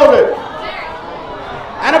 he throws it.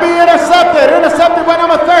 And it'll be intercepted. Intercepted by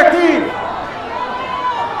number 13.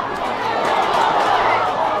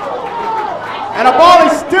 And the ball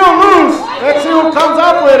is still loose. Let's see who comes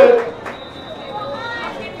up with it.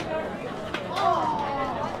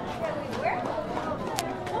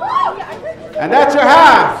 And that's your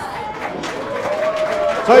half.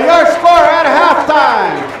 So your score at halftime.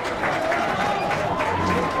 halftime.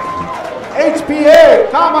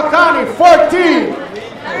 HPA Kamakani 14.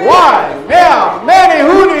 Waimea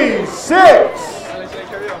VS 6.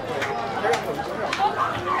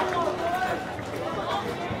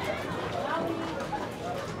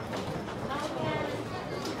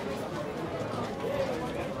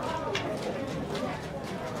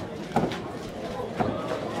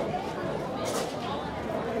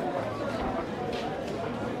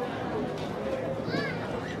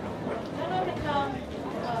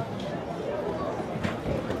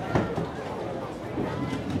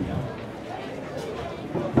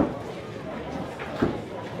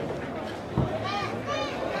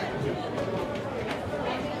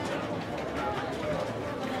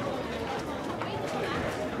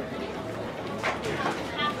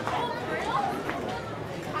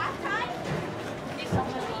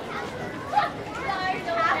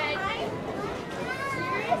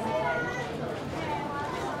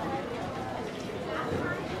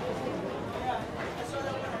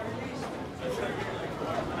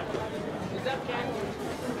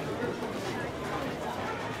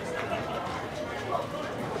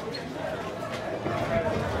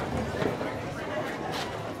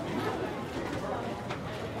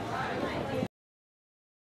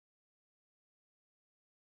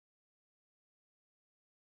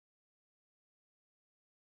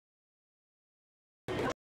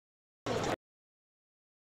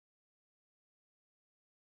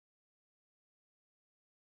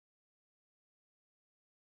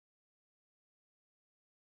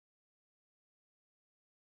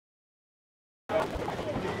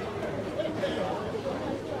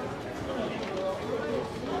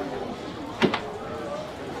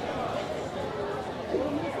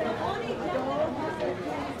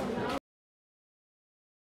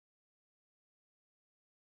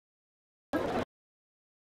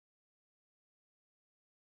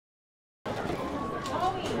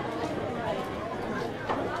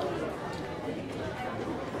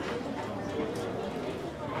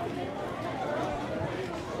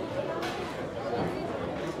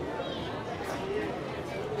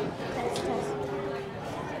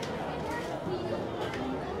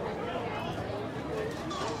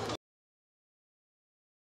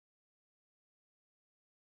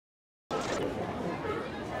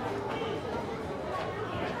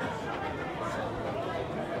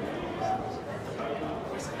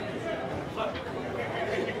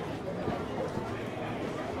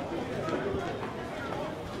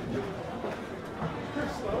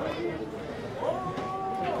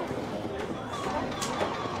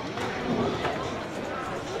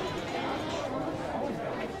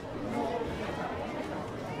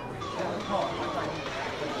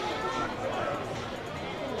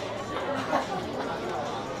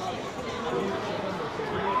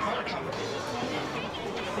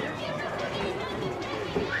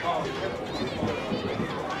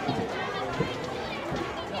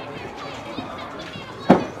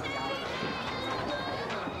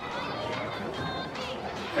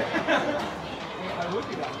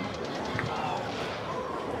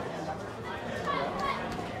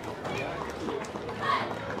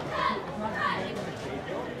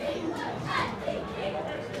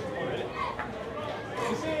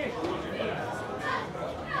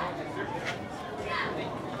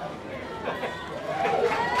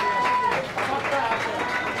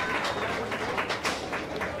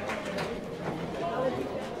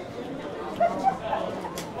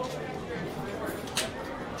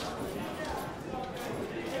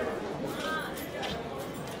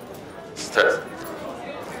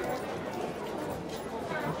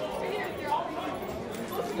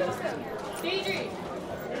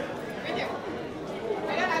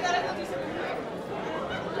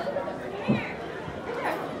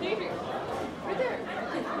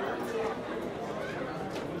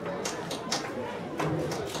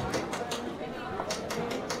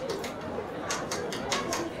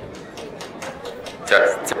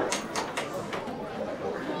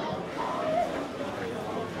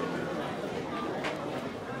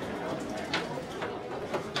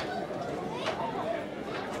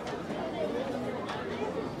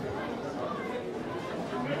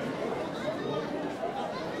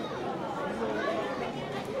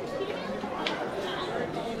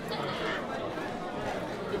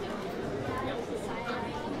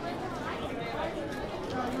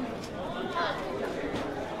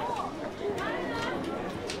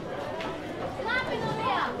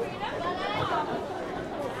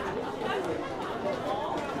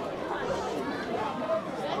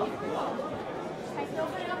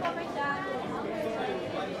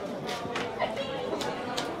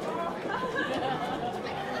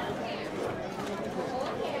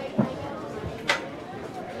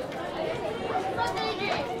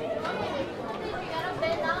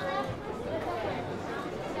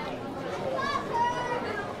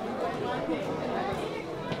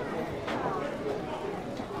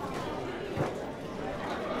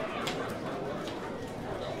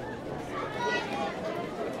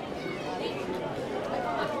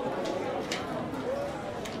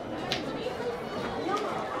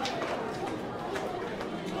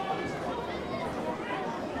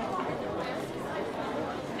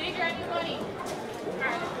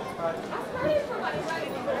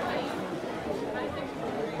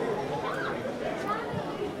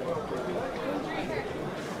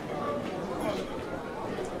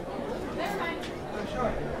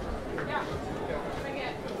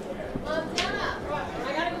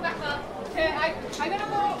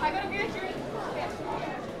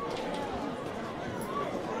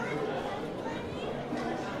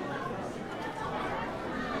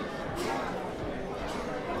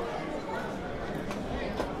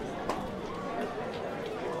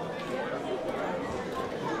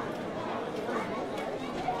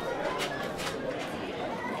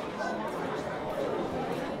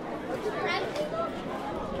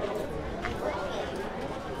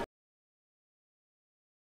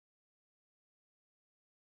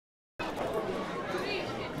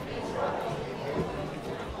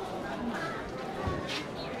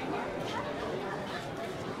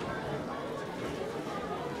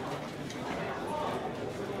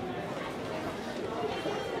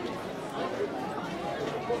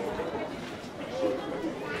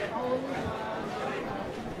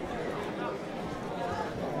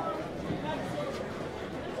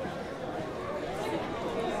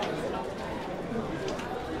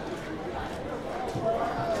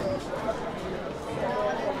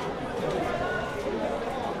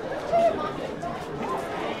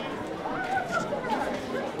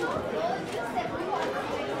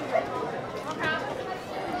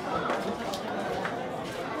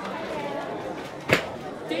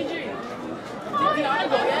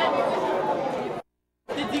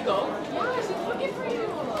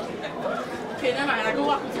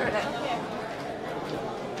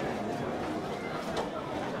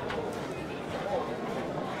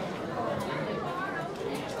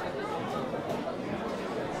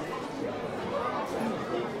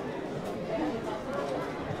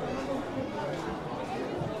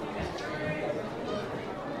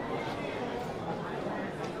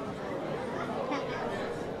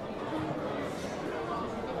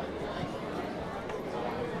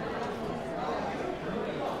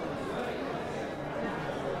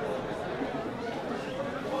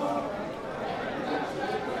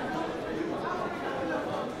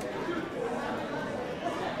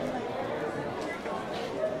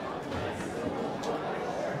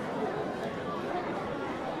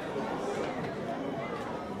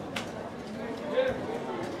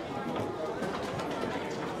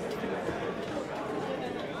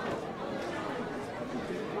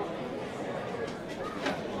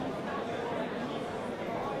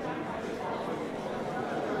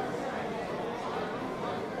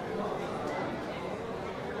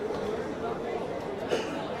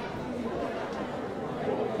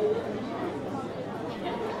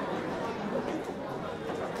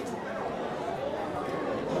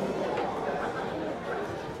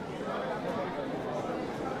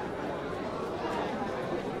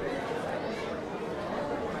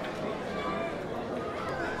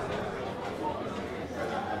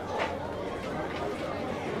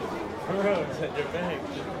 Bros at your bank.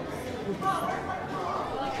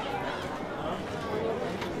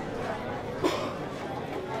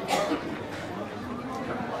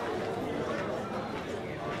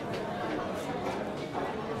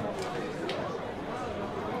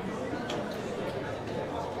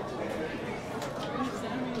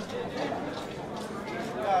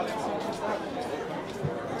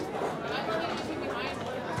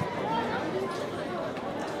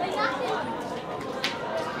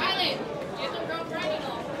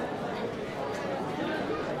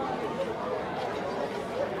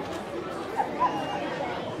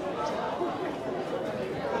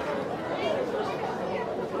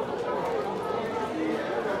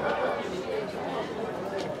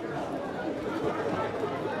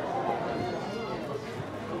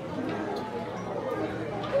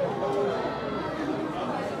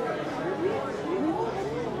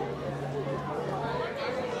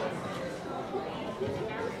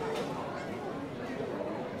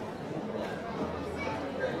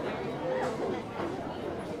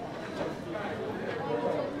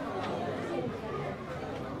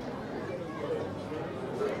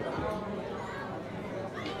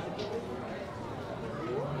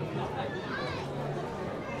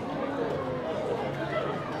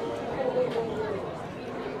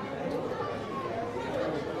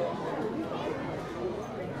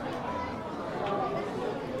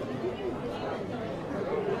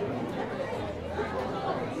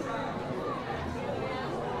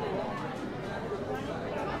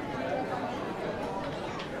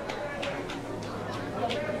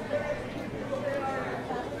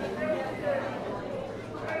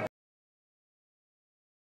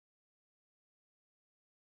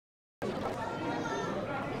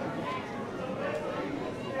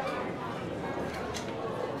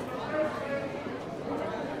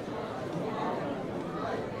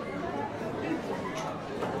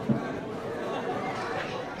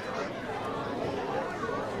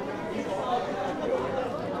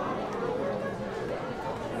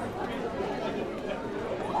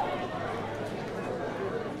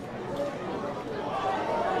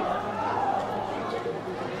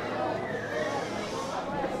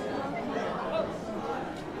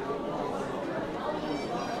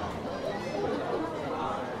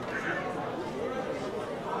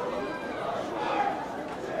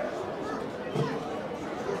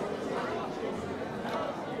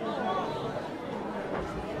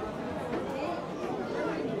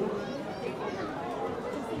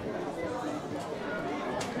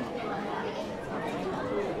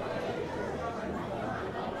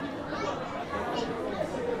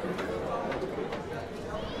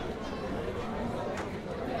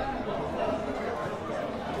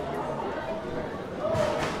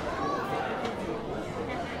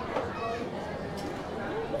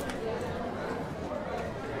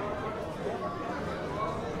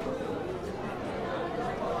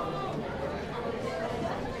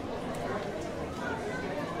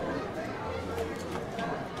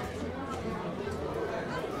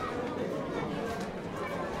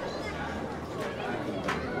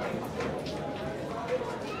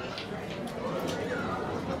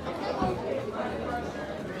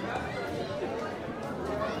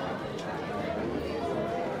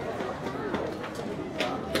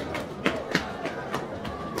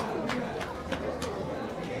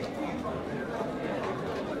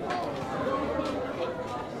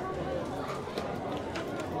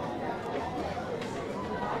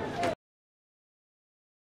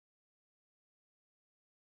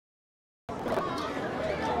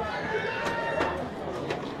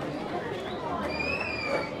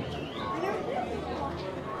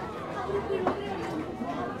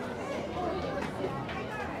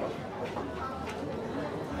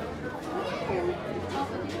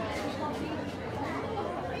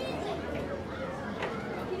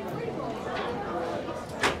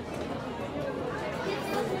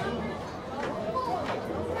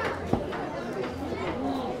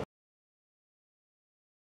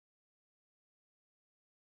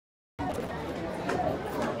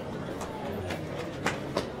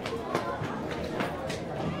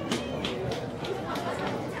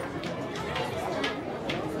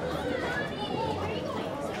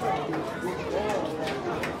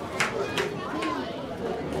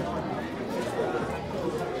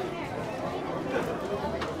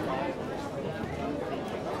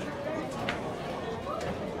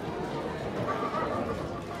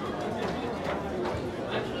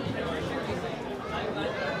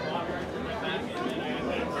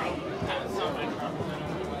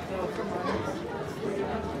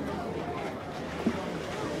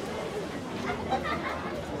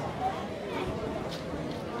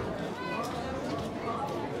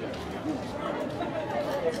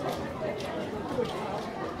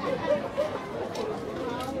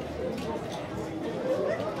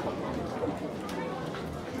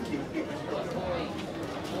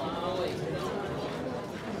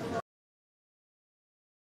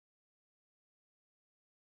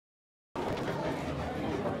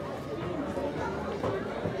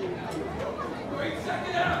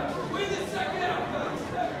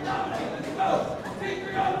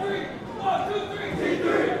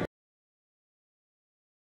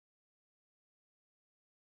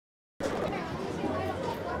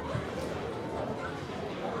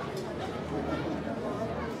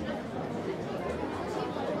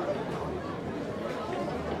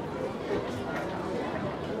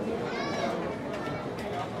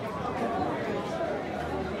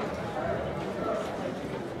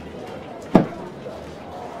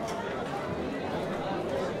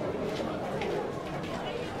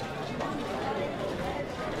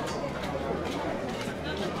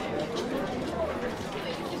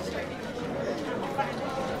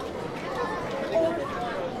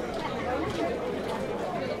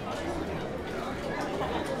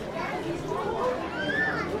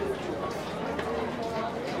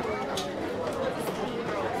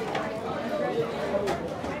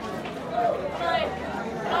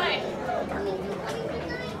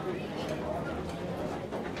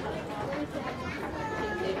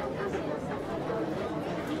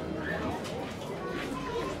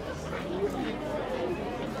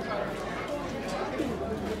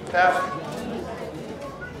 Test.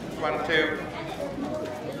 1, 2.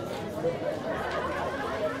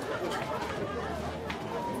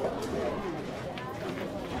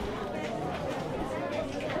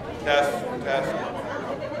 Test. Test.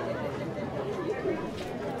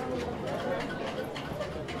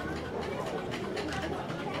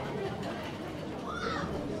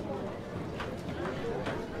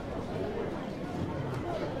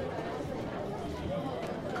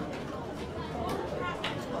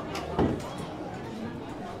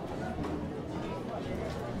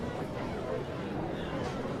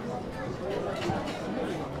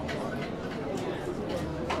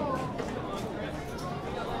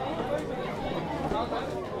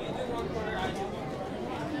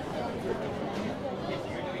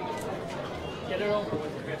 Get it over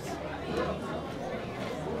with, Chris.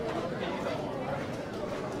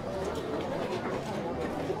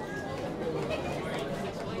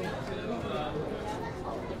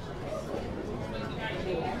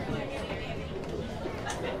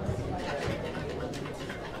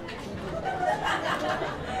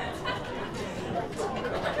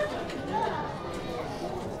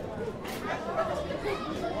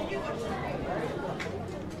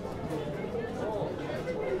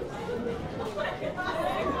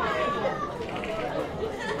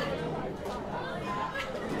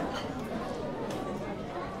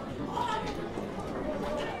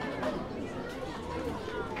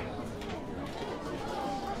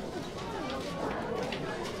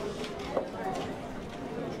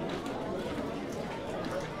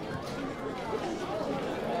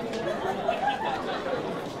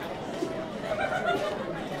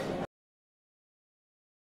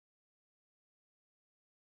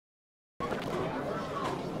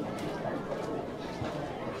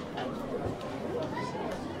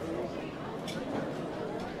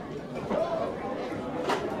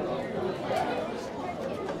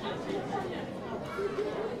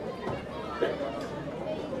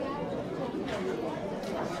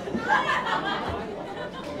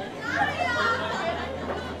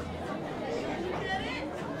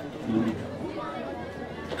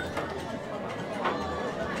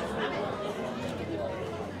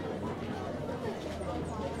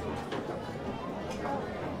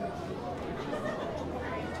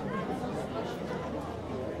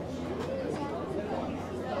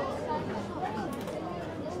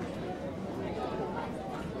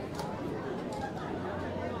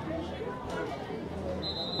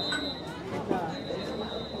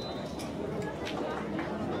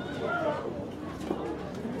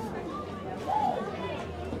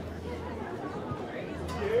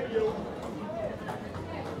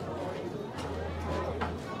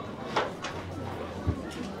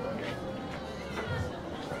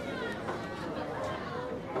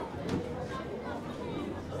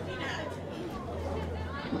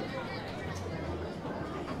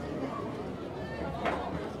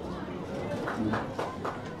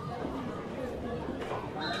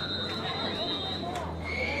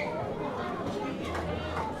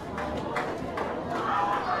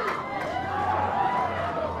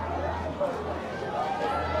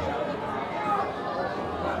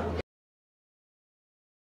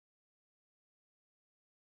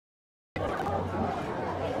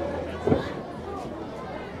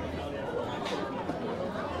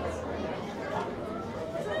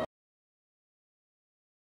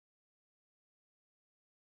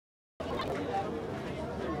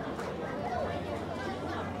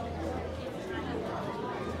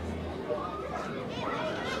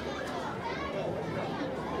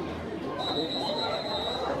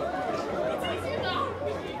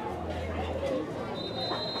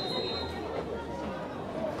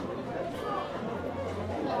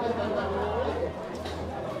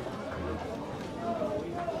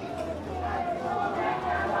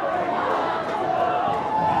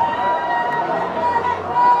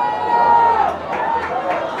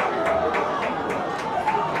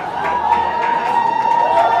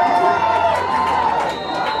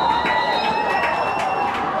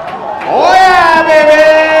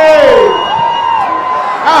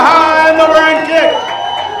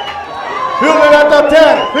 at the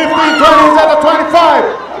 10, 15, 20s at the 25.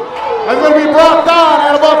 And will be brought down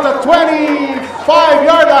at about the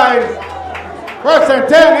 25-yard line. First and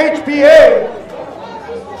 10, HPA.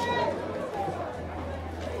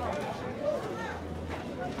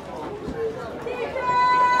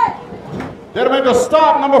 Gentlemen, to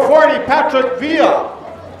stop, number 40, Patrick Villa.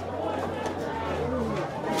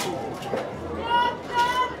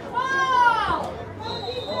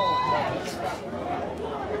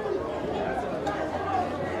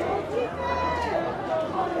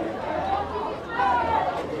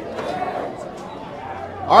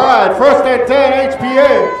 All right, first and 10,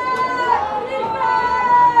 HPA.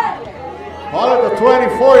 Ball at the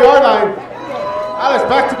 24-yard line. Alice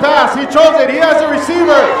back to pass. He chose it. He has a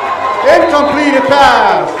receiver. Incompleted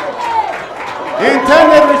pass.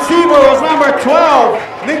 Intended receiver was number 12,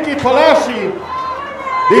 Nikki Palashi.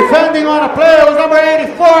 Defending on a play was number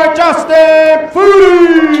 84, Justin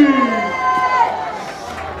Foodie.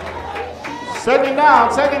 Second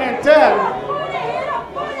down, second and 10.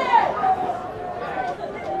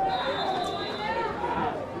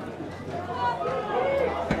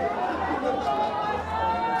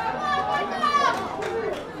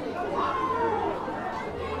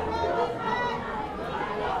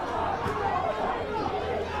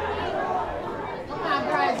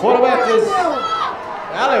 Quarterback is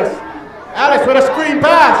Alice. Alice with a screen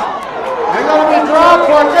pass. They're going to be dropped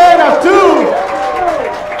for a gain of 2.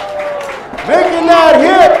 Making that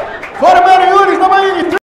hit for the Maniunis, number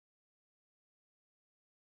 83.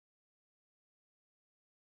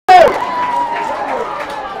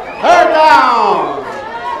 Third down.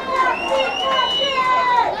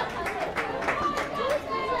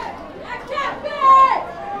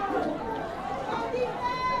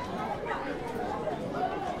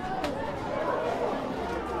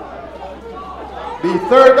 The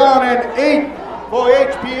third down and 8 for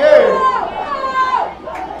HPA.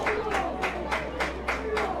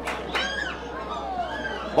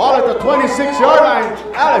 Ball at the 26-yard line.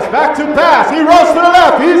 Alice back to pass. He rolls to the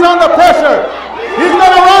left. He's under pressure. He's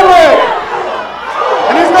going to run with it.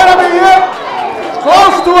 And he's going to be hit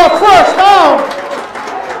close to a first down.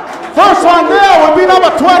 First one there would be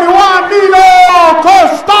number 21, Nino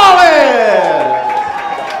Costales.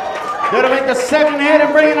 They're going to make the second hit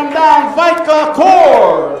and bringing them down, Vika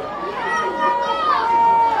Core.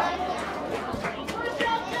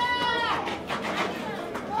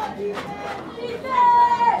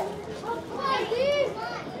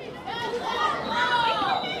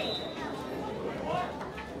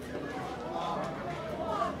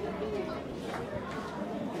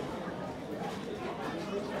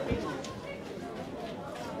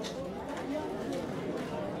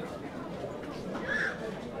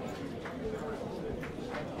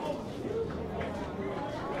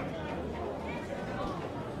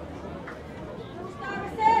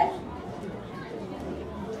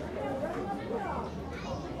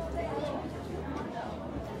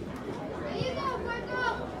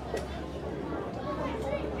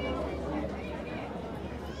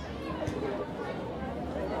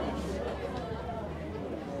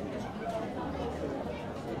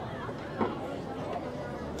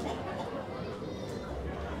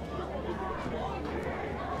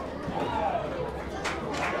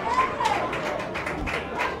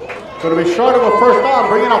 Going to be short of a first down,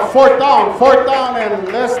 bringing up fourth down and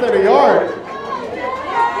less than a yard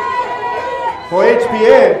for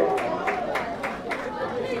HPA.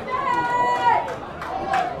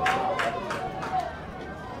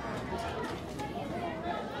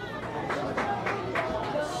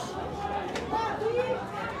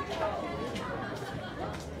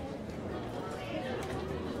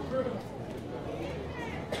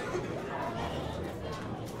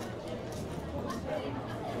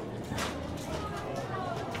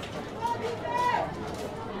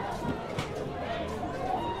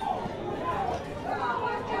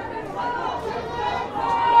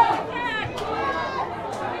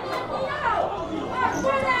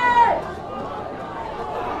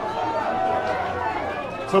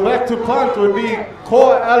 So back to punt would be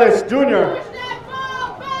Cole Ellis Jr.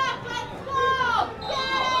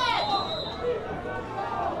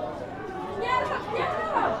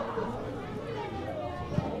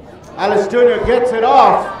 Ellis Jr. gets it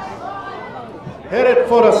off, headed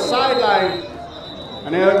for the sideline,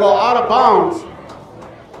 and they'll go out of bounds.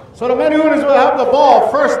 So the Maniunis will have the ball,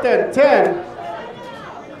 first and 10.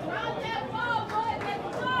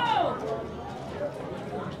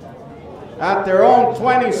 At their own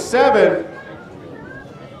 27.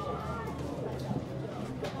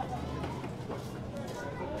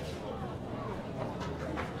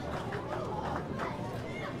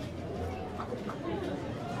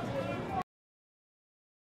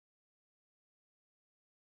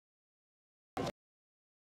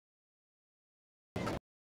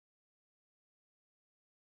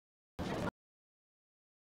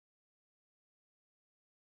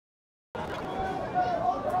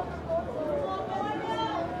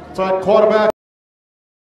 So at quarterback.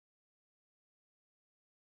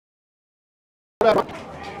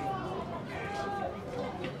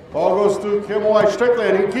 Ball goes to Kilroy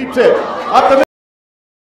Strickland. He keeps it up the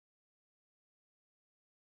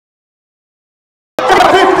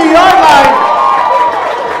 50-yard line.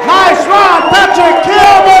 Nice run, Patrick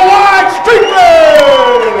Kilroy.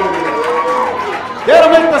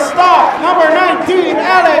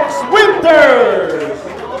 Winters.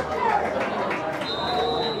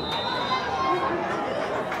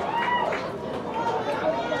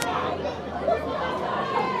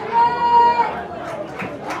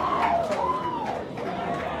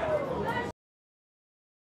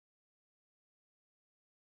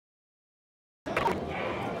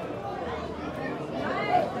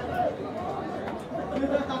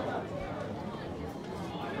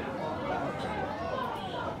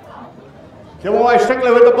 Joey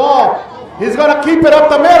Kristine with the ball. He's going to keep it up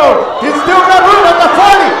the middle. He's still got room at the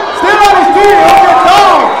 40. Still on his feet. He'll get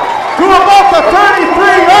down to about the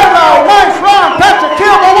 33-yard line. Nice run. Patrick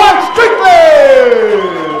Kilmer, one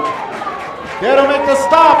Strickland. There to make the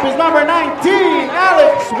stop is number 19,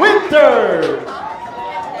 Alex Winters.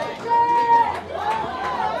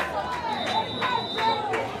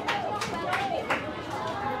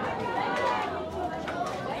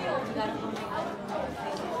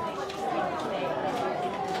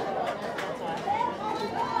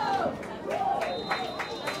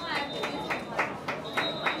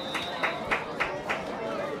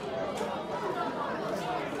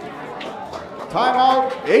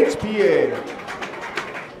 Timeout, HPA.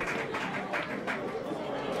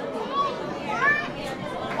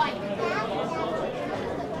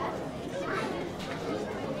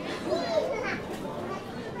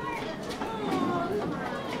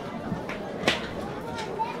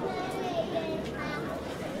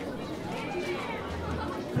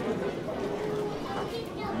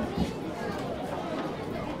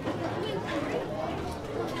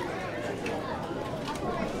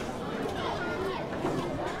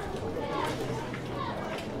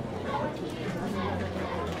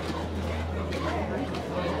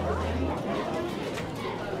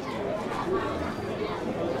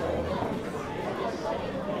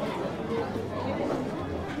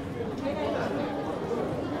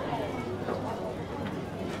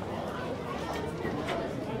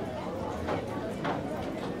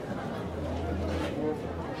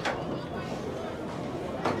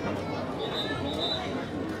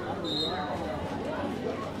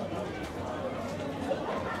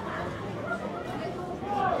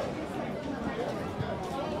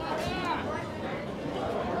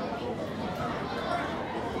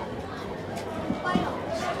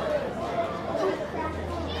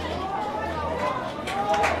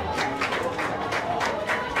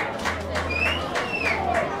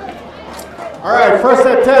 All right, first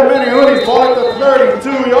at 10 minutes, Hoodies ball at the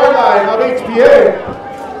 32-yard line of HPA.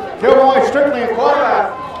 Joey Kristine,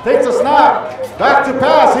 quarterback, takes a snap, back to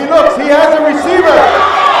pass, he looks, he has a receiver.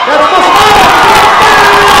 That's the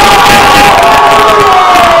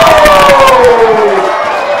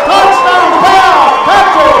touchdown pass,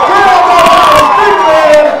 Patrick Kristine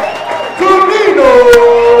to Nino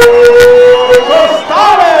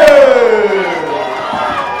Kristine.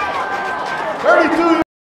 32.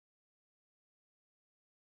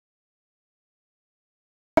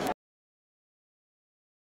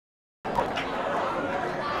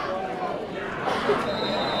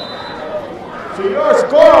 So your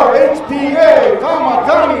score, HPA,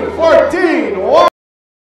 County 14-1.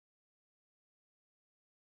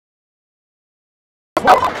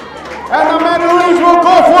 And the Maroons will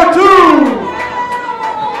go for 2.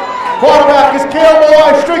 Quarterback is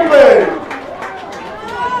Joey Kristine.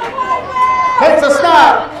 Takes a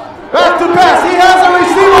snap. Back to pass. He has a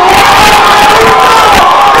receiver.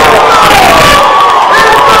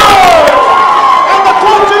 And the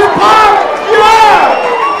coach is pumped. Yeah!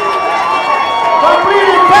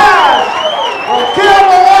 Completed pass from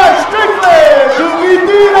Joey Kristine to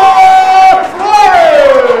Medina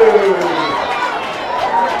Flores.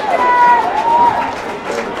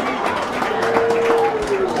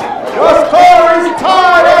 The score is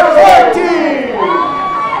tied at 14.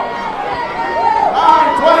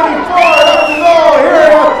 9:24 left to go here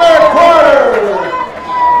in the third quarter.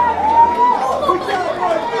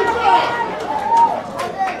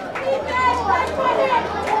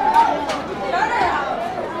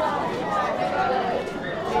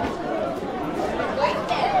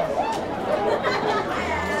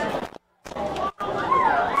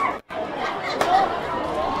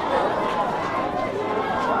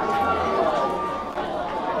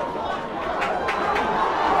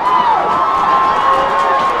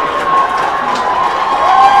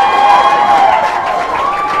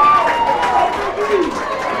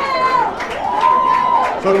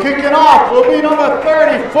 So kicking off will be number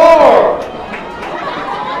 34.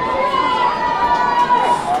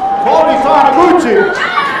 Cody Sanaguchi.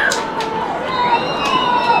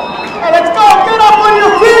 Hey, let's go! Get up on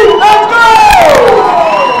your feet! Let's go!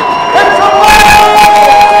 It's a play!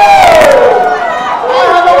 I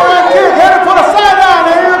have a right kick headed for the sideline,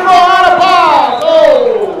 and here we go out of bounds.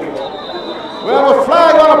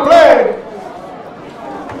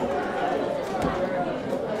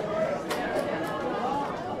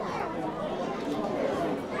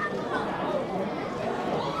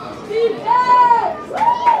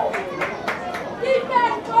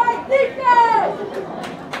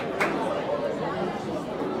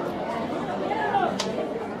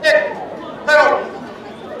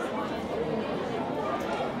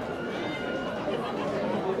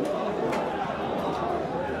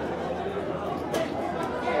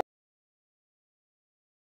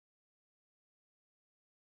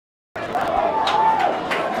 So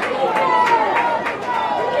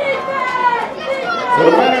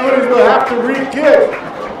the men and women will have to re-kick.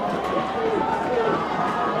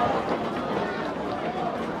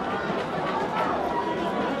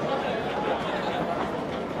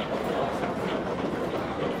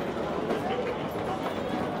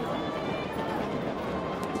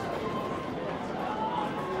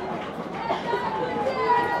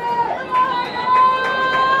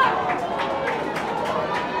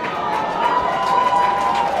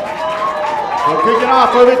 Kicking off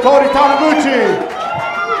will be Cody Taniguchi.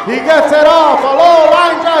 He gets it off, a low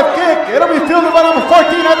line drive kick. It'll be fielded by number 14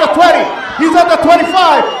 at the 20. He's at the 25.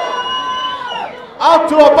 Out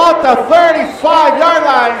to about the 35-yard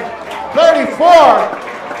line, 34.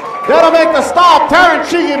 That'll make the stop, Terran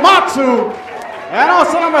Shigematsu. And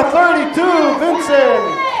also number 32, Vincent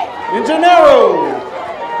Ingeniero.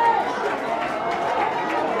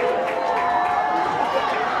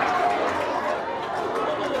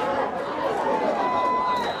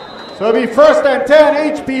 So it'll be 1st and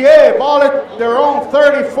 10 HPA, ball at their own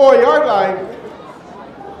 34-yard line.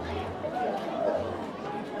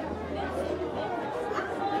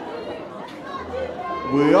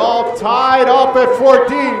 We all tied up at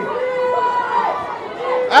 14.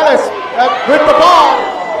 Alice with the ball.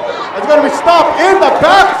 It's going to be stopped in the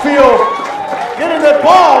backfield. Getting the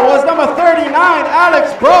ball was number 39,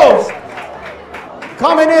 Alex Bros.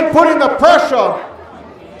 Coming in, putting the pressure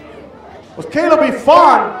was Caleb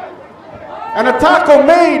Ifan. And a tackle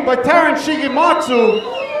made by Terran Shigematsu.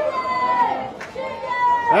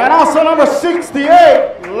 And also number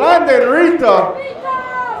 68, Landon Rita.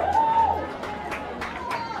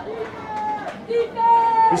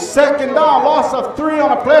 The second down, loss of 3 on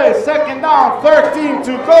the play. Second down, 13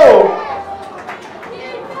 to go.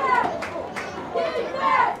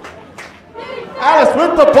 Alice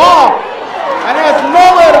with the ball. And he has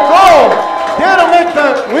nowhere to go. There to make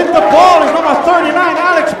with the ball is number 39,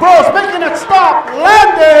 Alex Bros, making it stop,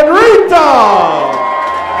 Landon Rita.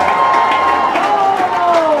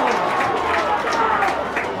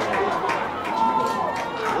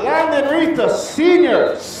 Landon Rita,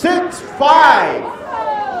 senior, 6'5",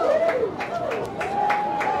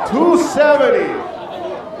 270.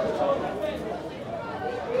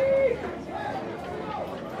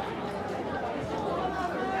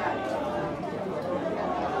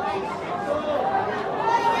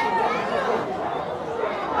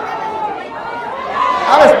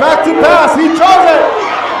 Alice back to pass, he throws it.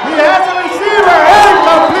 He has a receiver,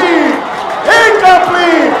 incomplete.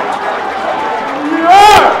 Incomplete.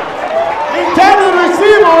 Yeah. Intended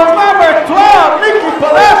receiver was number 12, Nicky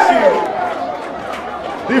Palessi.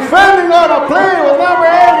 Defending on a play was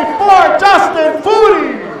number 84, Justin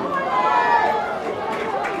Foodie.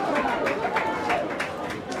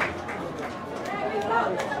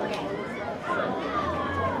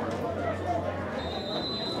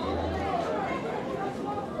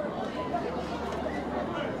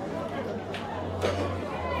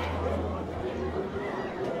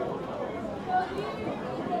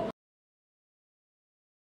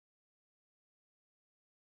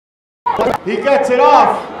 He gets it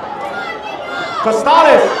off.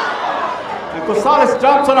 Costales. And Costales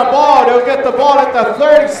jumps on the ball. They'll get the ball at the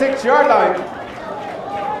 36-yard line.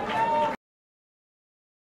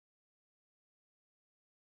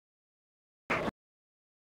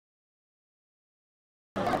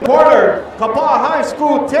 Quarter, Kapaa High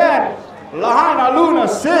School 10, Lahaina Luna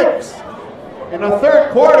 6 in the third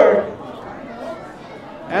quarter.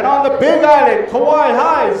 And on the Big Island, Kauai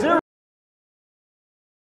High 0.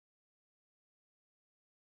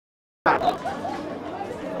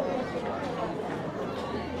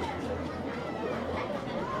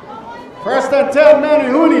 First and 10, Manny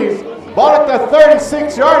Hoonies. Ball at the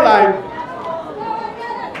 36-yard line.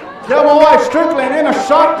 Kelmawai Strickland in a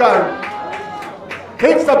shotgun.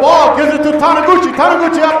 Takes the ball, gives it to Taniguchi.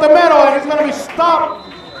 Taniguchi up the middle, and he's going to be stopped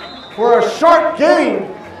for a short gain.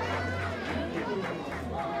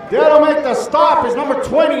 That'll make the stop is number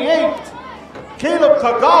 28, Caleb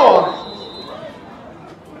Kagawa.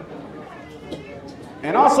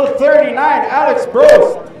 And also 39, Alex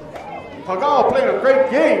Bros. Kagawa playing a great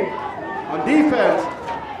game on defense.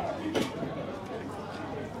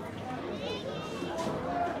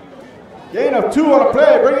 Gain of 2 on the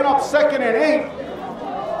play, bringing up 2nd and 8.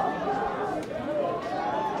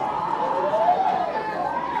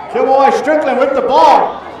 Kilroy Strickland with the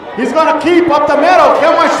ball. He's going to keep up the middle.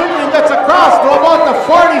 Kilroy Strickland gets across to about the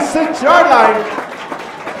 46-yard line.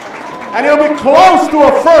 And he'll be close to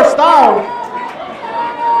a first down.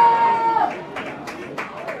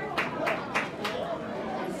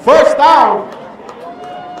 First down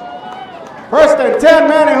First and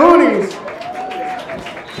 10, Manihunis.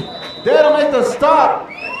 There to make the stop,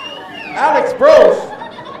 Alex Bros.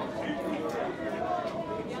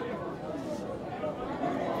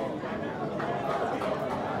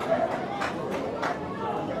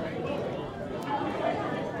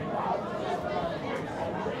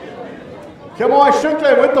 Kemoy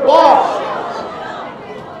Strickland with the ball.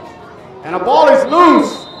 And the ball is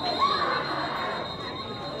loose.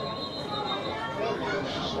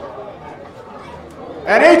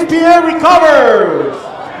 And HPA recovers.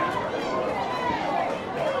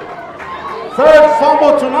 Third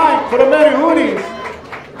fumble tonight for the Manihunis.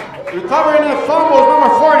 Recovering that fumble is number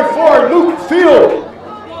 44, Luke Field.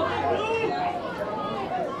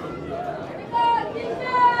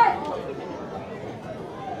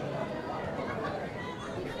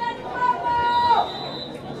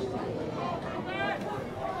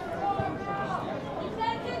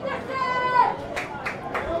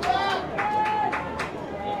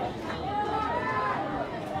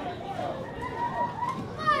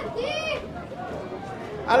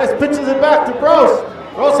 Alice pitches it back to Bros.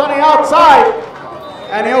 Bros on the outside,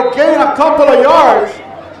 and he'll gain a couple of yards.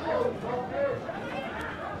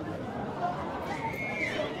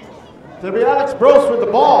 To be Alex Bros with the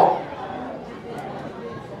ball.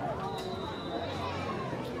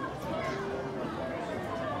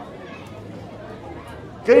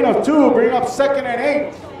 Gain of 2, bring up 2nd and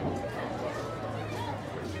 8.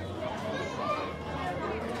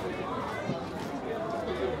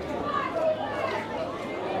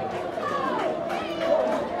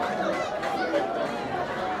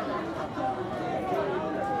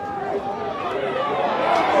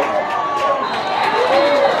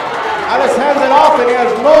 Alice hands it off and he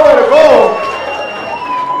has nowhere to go.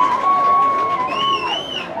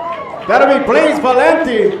 That'll be Blaze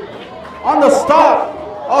Valenti on the stop.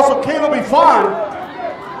 Also Caleb Ifan.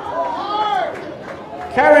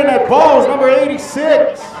 Carrying that ball is number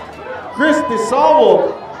 86, Chris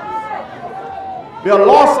DeSalvo. Be a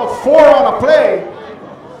loss of 4 on a play.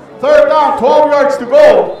 3rd down, 12 yards to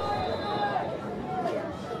go.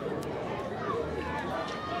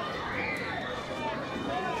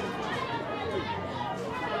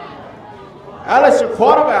 Alice, your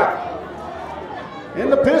quarterback, in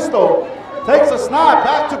the pistol, takes a snap,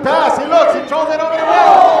 back to pass. He looks, he throws it over the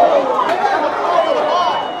middle.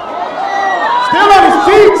 Still on his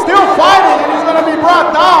feet, still fighting, and he's going to be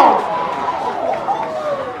brought down.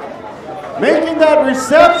 Making that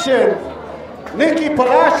reception, Nicky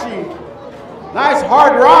Palashi. Nice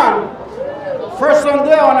hard run. First one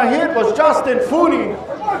there on a hit was Justin Fooney,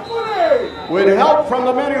 with help from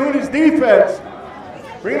the Manihunis defense.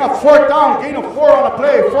 Bring up 4th down, gain of 4 on a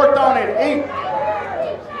play, 4th down and 8.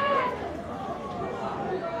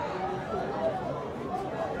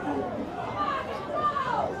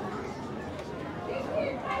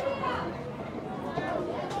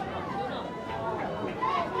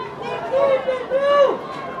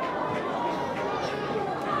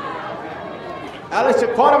 Alex,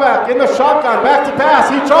 your quarterback in the shotgun, back to pass.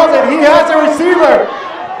 He throws it, he has a receiver.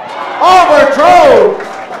 Overthrow.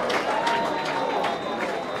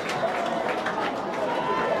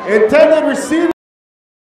 Intended receiver.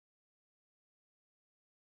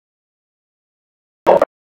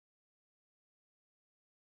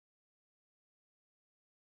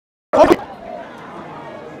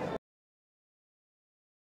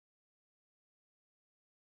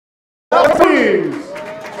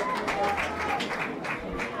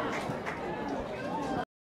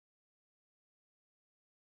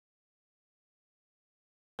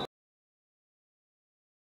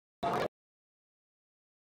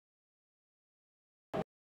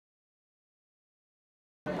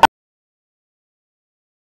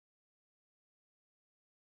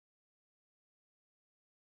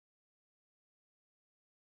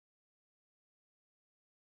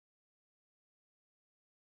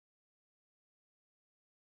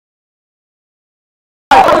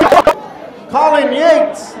 Colin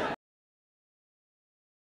Yates.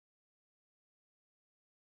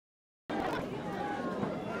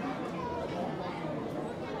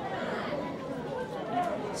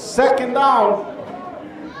 Second down.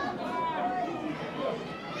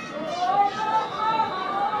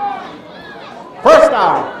 First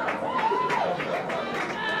down.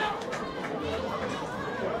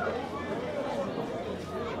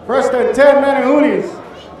 First and 10, Manihunis.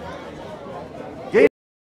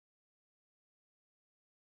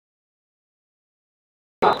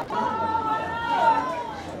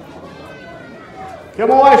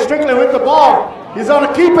 Kemoy Strickland with the ball. He's going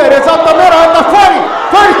to keep it. It's up the middle at the 40,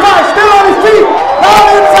 35, still on his feet. Now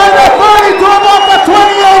inside the 30 to about the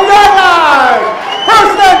 28-yard line.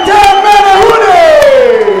 First and 10, Manihunis.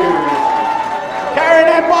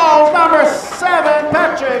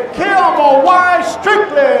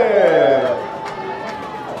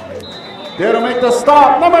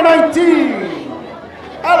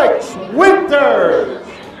 Alex Winters.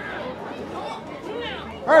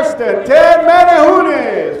 First and 10,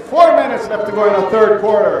 Menehunes. 4 minutes left to go in the third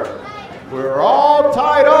quarter. We're all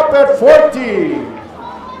tied up at 14.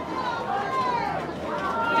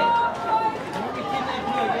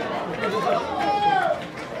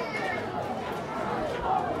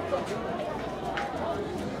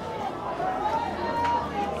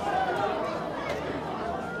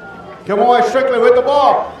 Kamoy Strickland with the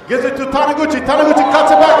ball. Gives it to Taniguchi. Taniguchi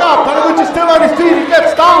cuts it back up. Taniguchi still on his feet. He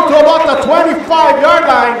gets down to about the 25-yard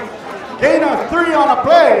line. Gain of 3 on a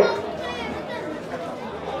play.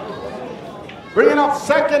 Bringing up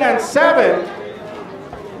 2nd and 7.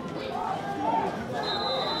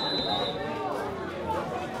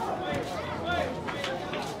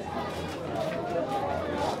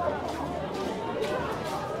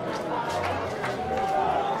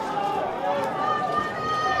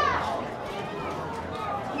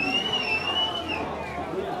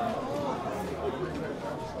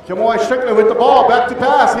 Kamoy Strickland with the ball, back to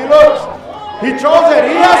pass, he looks, he throws it,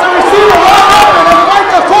 he has a receiver wide open and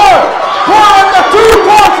finds the Core. Core at the 2,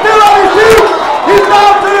 Core still on his feet, he's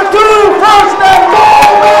down to the 2, first and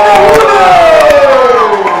goal, Menehunes!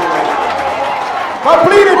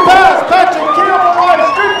 Completed pass, catching Kamoy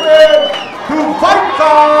Strickland to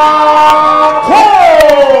Vika Core!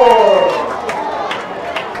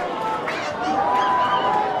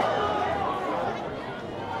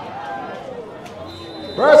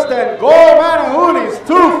 First and goal, Menehunes,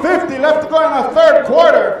 2:50 left to go in the third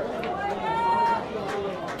quarter.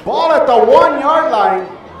 Ball at the 1-yard line.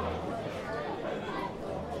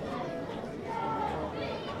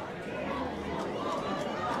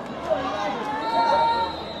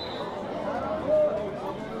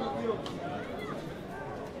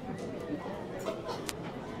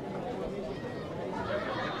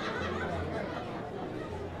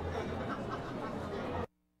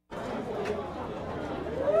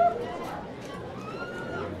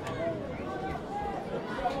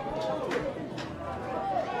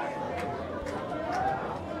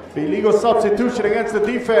 Illegal substitution against the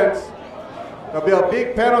defense. There'll be a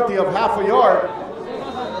big penalty of half a yard.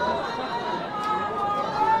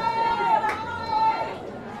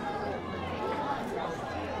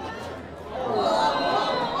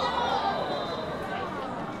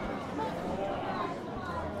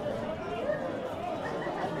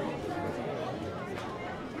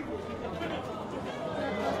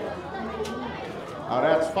 Now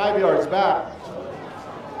that's 5 yards back.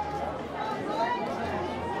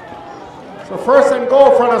 So first and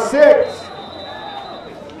goal from the 6.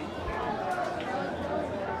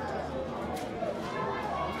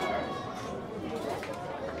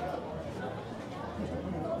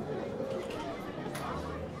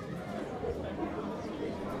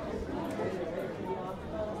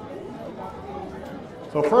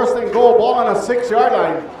 So first and goal, ball on a 6-yard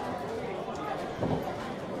line.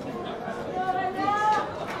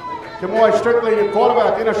 Kamoy Strickland, your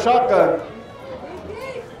quarterback, in a shotgun.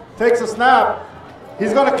 Takes a snap.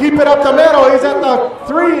 He's going to keep it up the middle. He's at the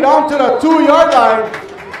 3, down to the 2-yard line.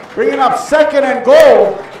 Bringing up 2nd and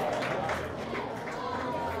goal.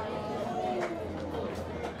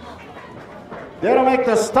 There to make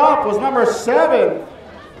the stop was number 7,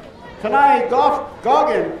 Kanai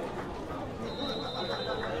Goggin.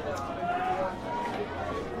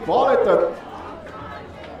 Ball at the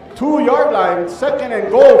 2-yard line. 2nd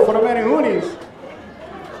and goal for the Menehunes.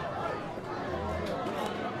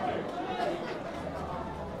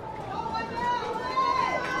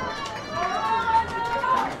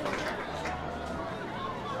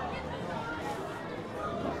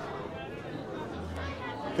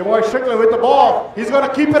 Kamoy Strickland with the ball. He's going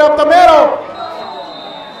to keep it up the middle.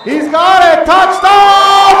 He's got it.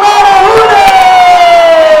 Touchdown, Menehunes!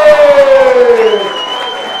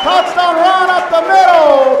 Touchdown run up the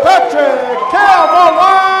middle. Patrick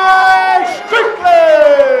Kamoy Strickland!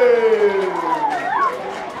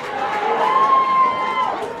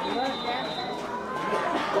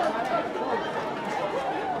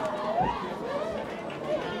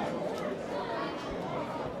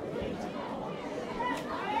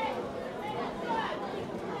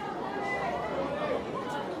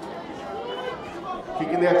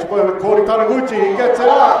 Kicking the extra point with Cody Taniguchi. He gets it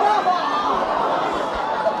up.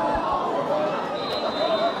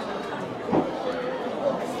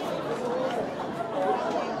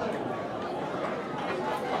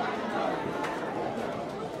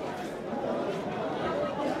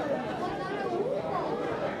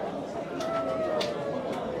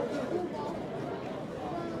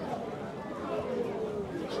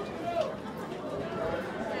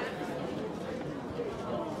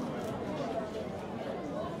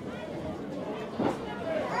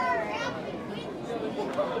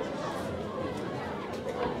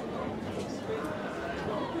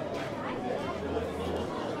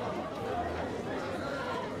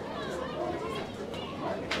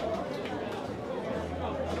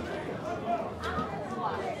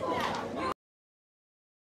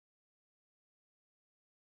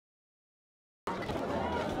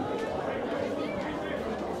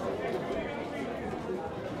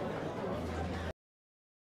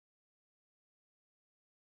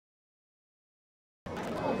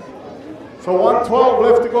 So 1:12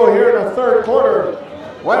 left to go here in the third quarter.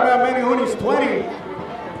 Waimea Menehuni's 20.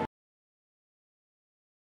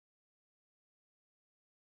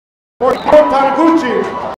 For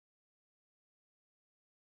Taniguchi.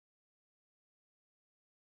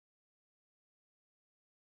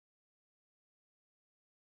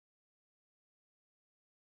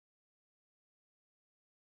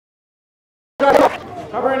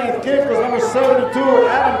 Covering his kick was number 72,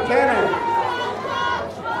 Adam Cannon.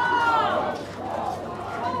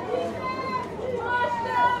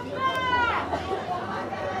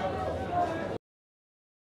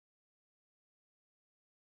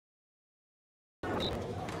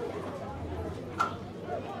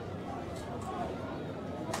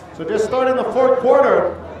 So just starting the fourth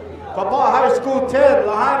quarter, Kapaa High School 10,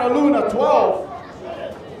 Lahaina Luna 12.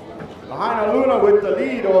 Lahaina Luna with the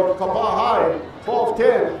lead of Kapaa High,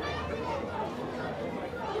 12-10.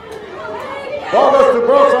 Ball goes to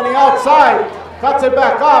Brooks on the outside, cuts it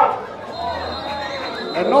back up.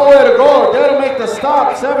 And nowhere to go, there to make the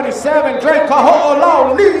stop, 77, Drake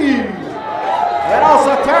Kaho'olau lead. And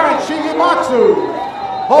also Terrence Shigematsu.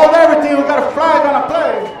 Hold everything, we got a flag on a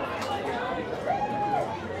play.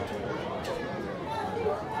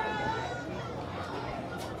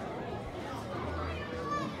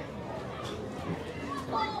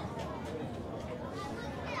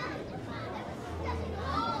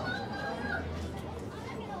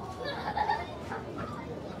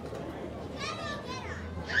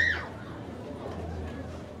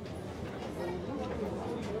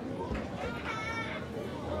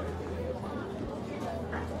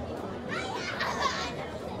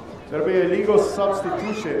 There'll be a legal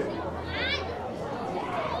substitution.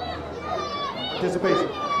 Participation.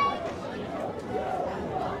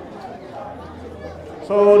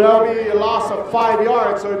 So that'll be a loss of 5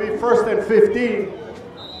 yards, so it'll be 1st and 15.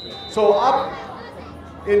 So up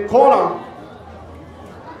in Kona,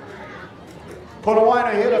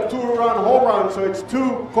 Konawaina hit a 2-run home run, so it's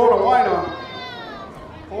 2 Konawaina.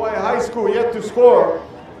 Hawaii High School yet to score.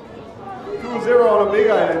 2-0 on a Big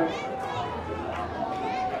Island.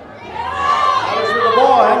 The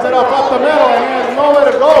ball, hands it up the middle, and he has nowhere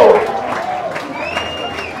to go.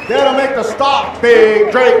 There to make the stop,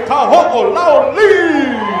 Big Drake Kaho'olau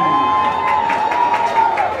lead.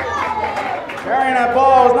 Carrying that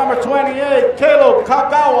ball is number 28, Caleb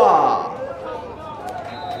Kagawa.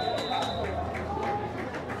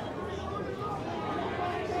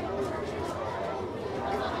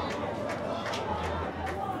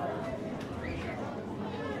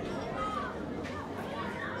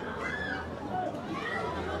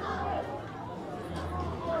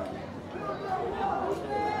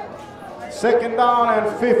 Second down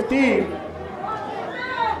and 15.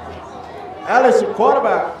 Ellis, your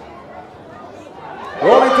quarterback.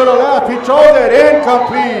 Rolling to the left, he throws it,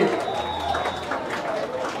 incomplete.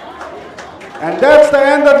 And that's the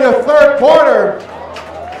end of your third quarter.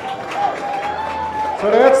 So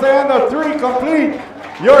that's the end of 3 complete.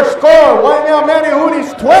 Your score, Waimea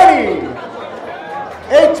Menehuni's 20.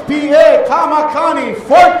 HPA Kamakani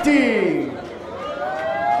 14.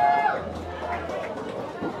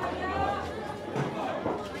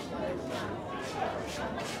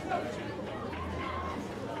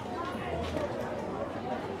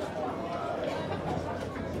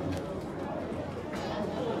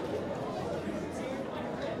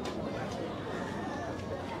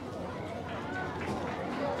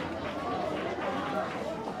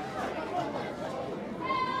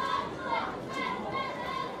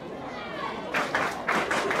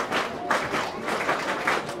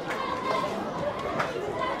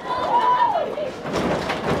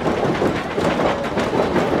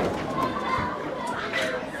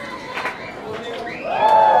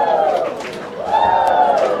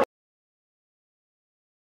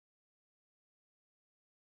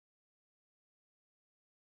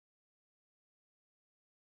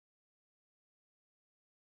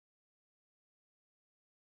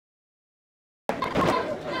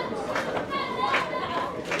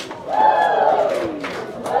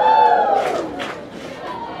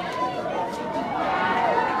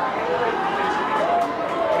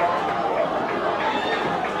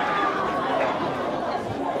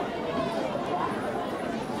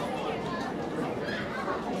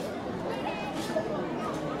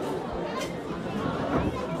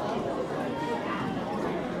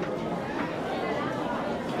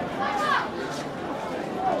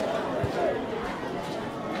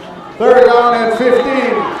 Third down and 15.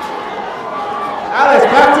 Alice,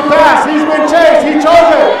 back to pass. He's been chased. He chose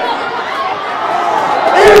it.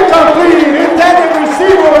 Incomplete. Intended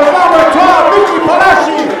receiver was number 12, Michi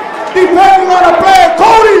Palashi. Defending on a play,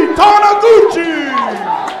 Cody Tanaguchi.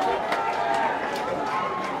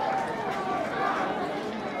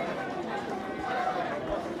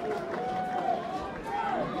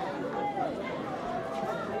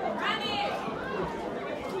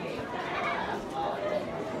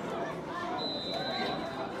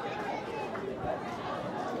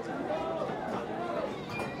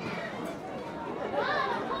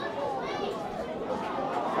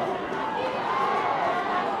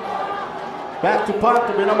 Back to punt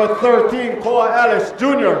to be number 13, Koa Ellis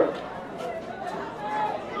Jr.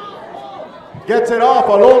 Gets it off,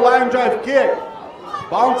 a low line drive kick.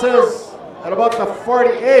 Bounces at about the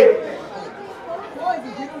 48.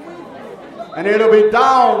 And it'll be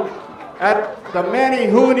down at the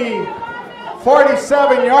Manihuni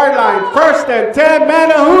 47-yard line. 1st and 10,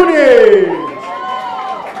 Manihuni.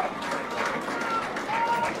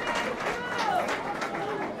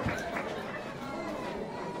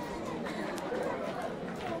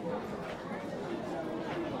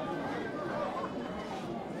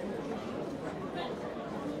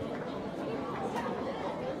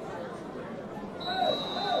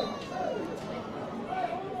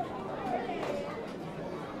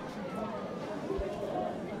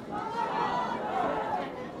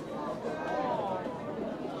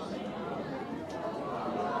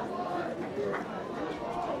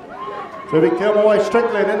 So we Kilroy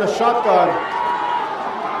Strickland in the shotgun.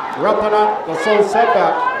 Repping up the sole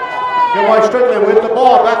setback. Kilroy Strickland with the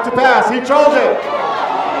ball, back to pass. He throws it.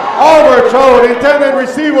 Overthrow. The intended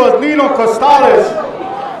receiver was Nino Costales.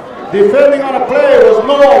 Defending on a play was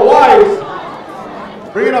Noah Wise.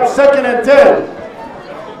 Bringing up 2nd and 10.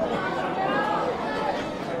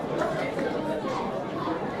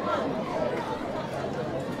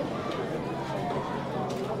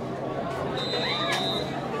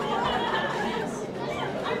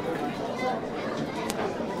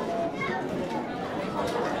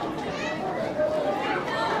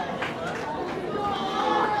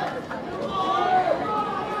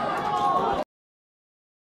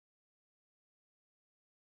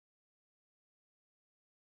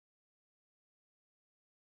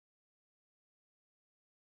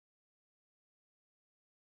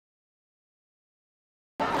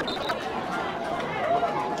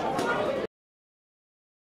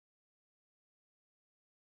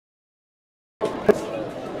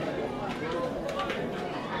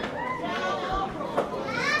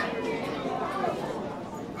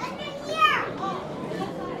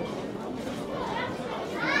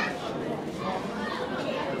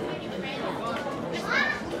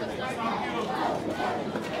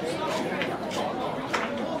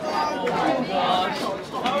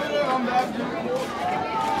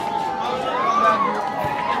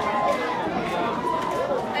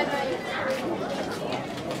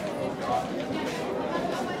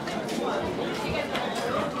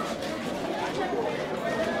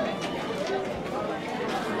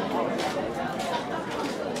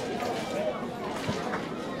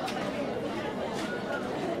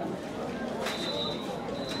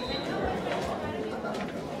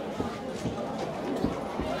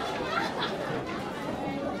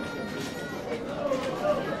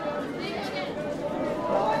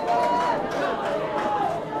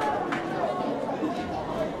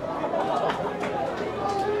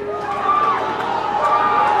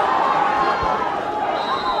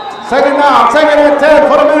 Second down, 2nd and 10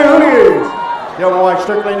 for the Manihuni's. Kilroy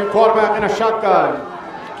Strickland, new quarterback in a shotgun.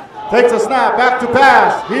 Takes a snap, back to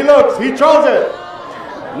pass. He looks, he throws it.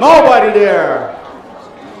 Nobody there.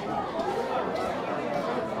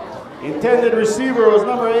 Intended receiver was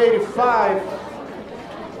number 85,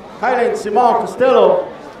 Kylan Simon Costello.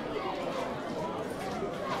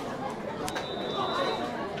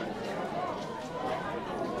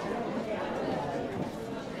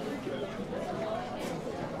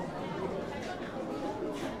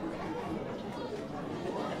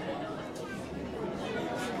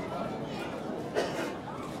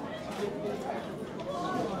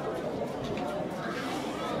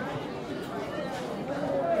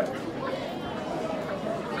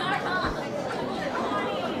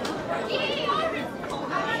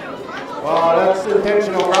 Wow, that's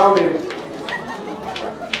intentional grounding.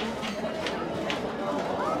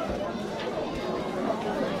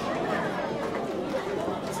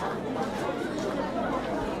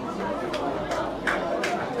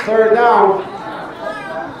 Third down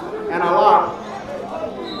and a lot.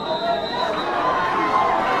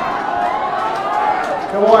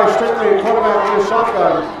 Kilroy Strickland, quarterback in the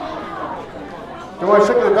shotgun. Kilroy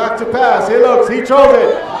Strickland back to pass. He looks, he throws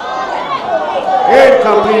it.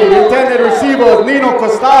 Incomplete. Intended receiver was Nino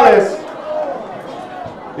Costales.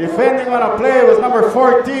 Defending on a play was number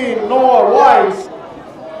 14, Noah Wise.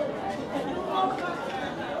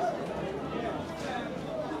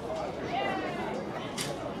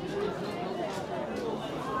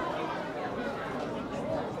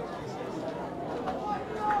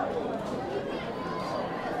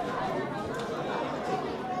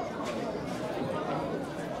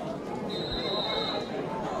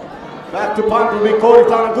 Back to punt will be Cody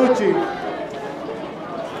Taniguchi.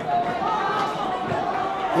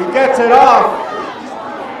 He gets it off.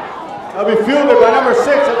 A That'll be fielded by number 6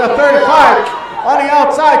 at the 35. On the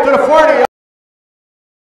outside to the 40.